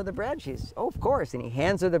have some of the bread? She says, oh, of course. And he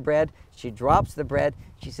hands her the bread. She drops the bread.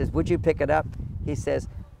 She says, would you pick it up? He says,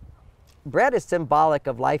 bread is symbolic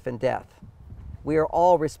of life and death. We are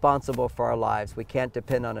all responsible for our lives. We can't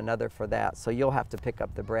depend on another for that. So you'll have to pick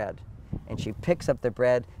up the bread. And she picks up the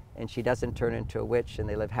bread, and she doesn't turn into a witch, and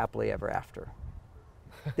they live happily ever after.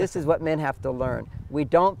 This is what men have to learn. We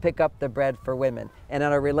don't pick up the bread for women. And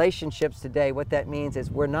in our relationships today, what that means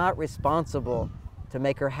is we're not responsible to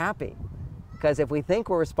make her happy. Because if we think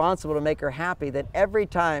we're responsible to make her happy, then every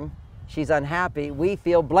time she's unhappy, we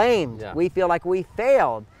feel blamed. Yeah. We feel like we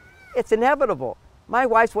failed. It's inevitable. My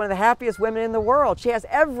wife's one of the happiest women in the world. She has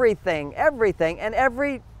everything, and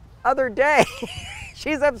every other day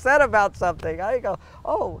she's upset about something. I go,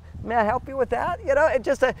 oh, may I help you with that? You know, it's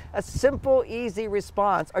just a simple, easy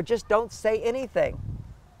response, or just don't say anything.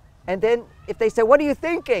 And then if they say, what are you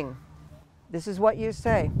thinking? This is what you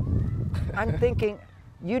say. I'm thinking,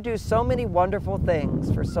 you do so many wonderful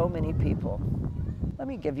things for so many people. Let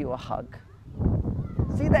me give you a hug.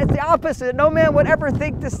 See, that's the opposite. No man would ever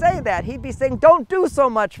think to say that. He'd be saying, don't do so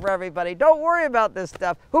much for everybody. Don't worry about this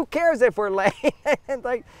stuff. Who cares if we're late?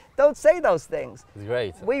 Like, don't say those things. It's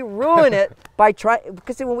great. We ruin it by trying,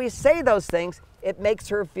 because see, when we say those things, it makes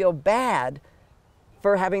her feel bad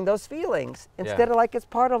for having those feelings instead of like it's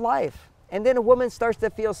part of life. And then a woman starts to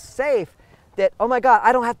feel safe that, oh my God,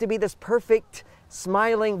 I don't have to be this perfect,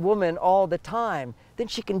 smiling woman all the time. Then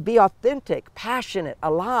she can be authentic, passionate,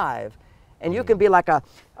 alive. And you can be like an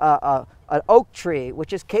oak tree,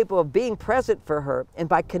 which is capable of being present for her. And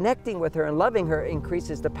by connecting with her and loving her,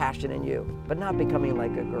 increases the passion in you, but not becoming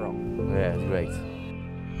like a girl. Yeah, great.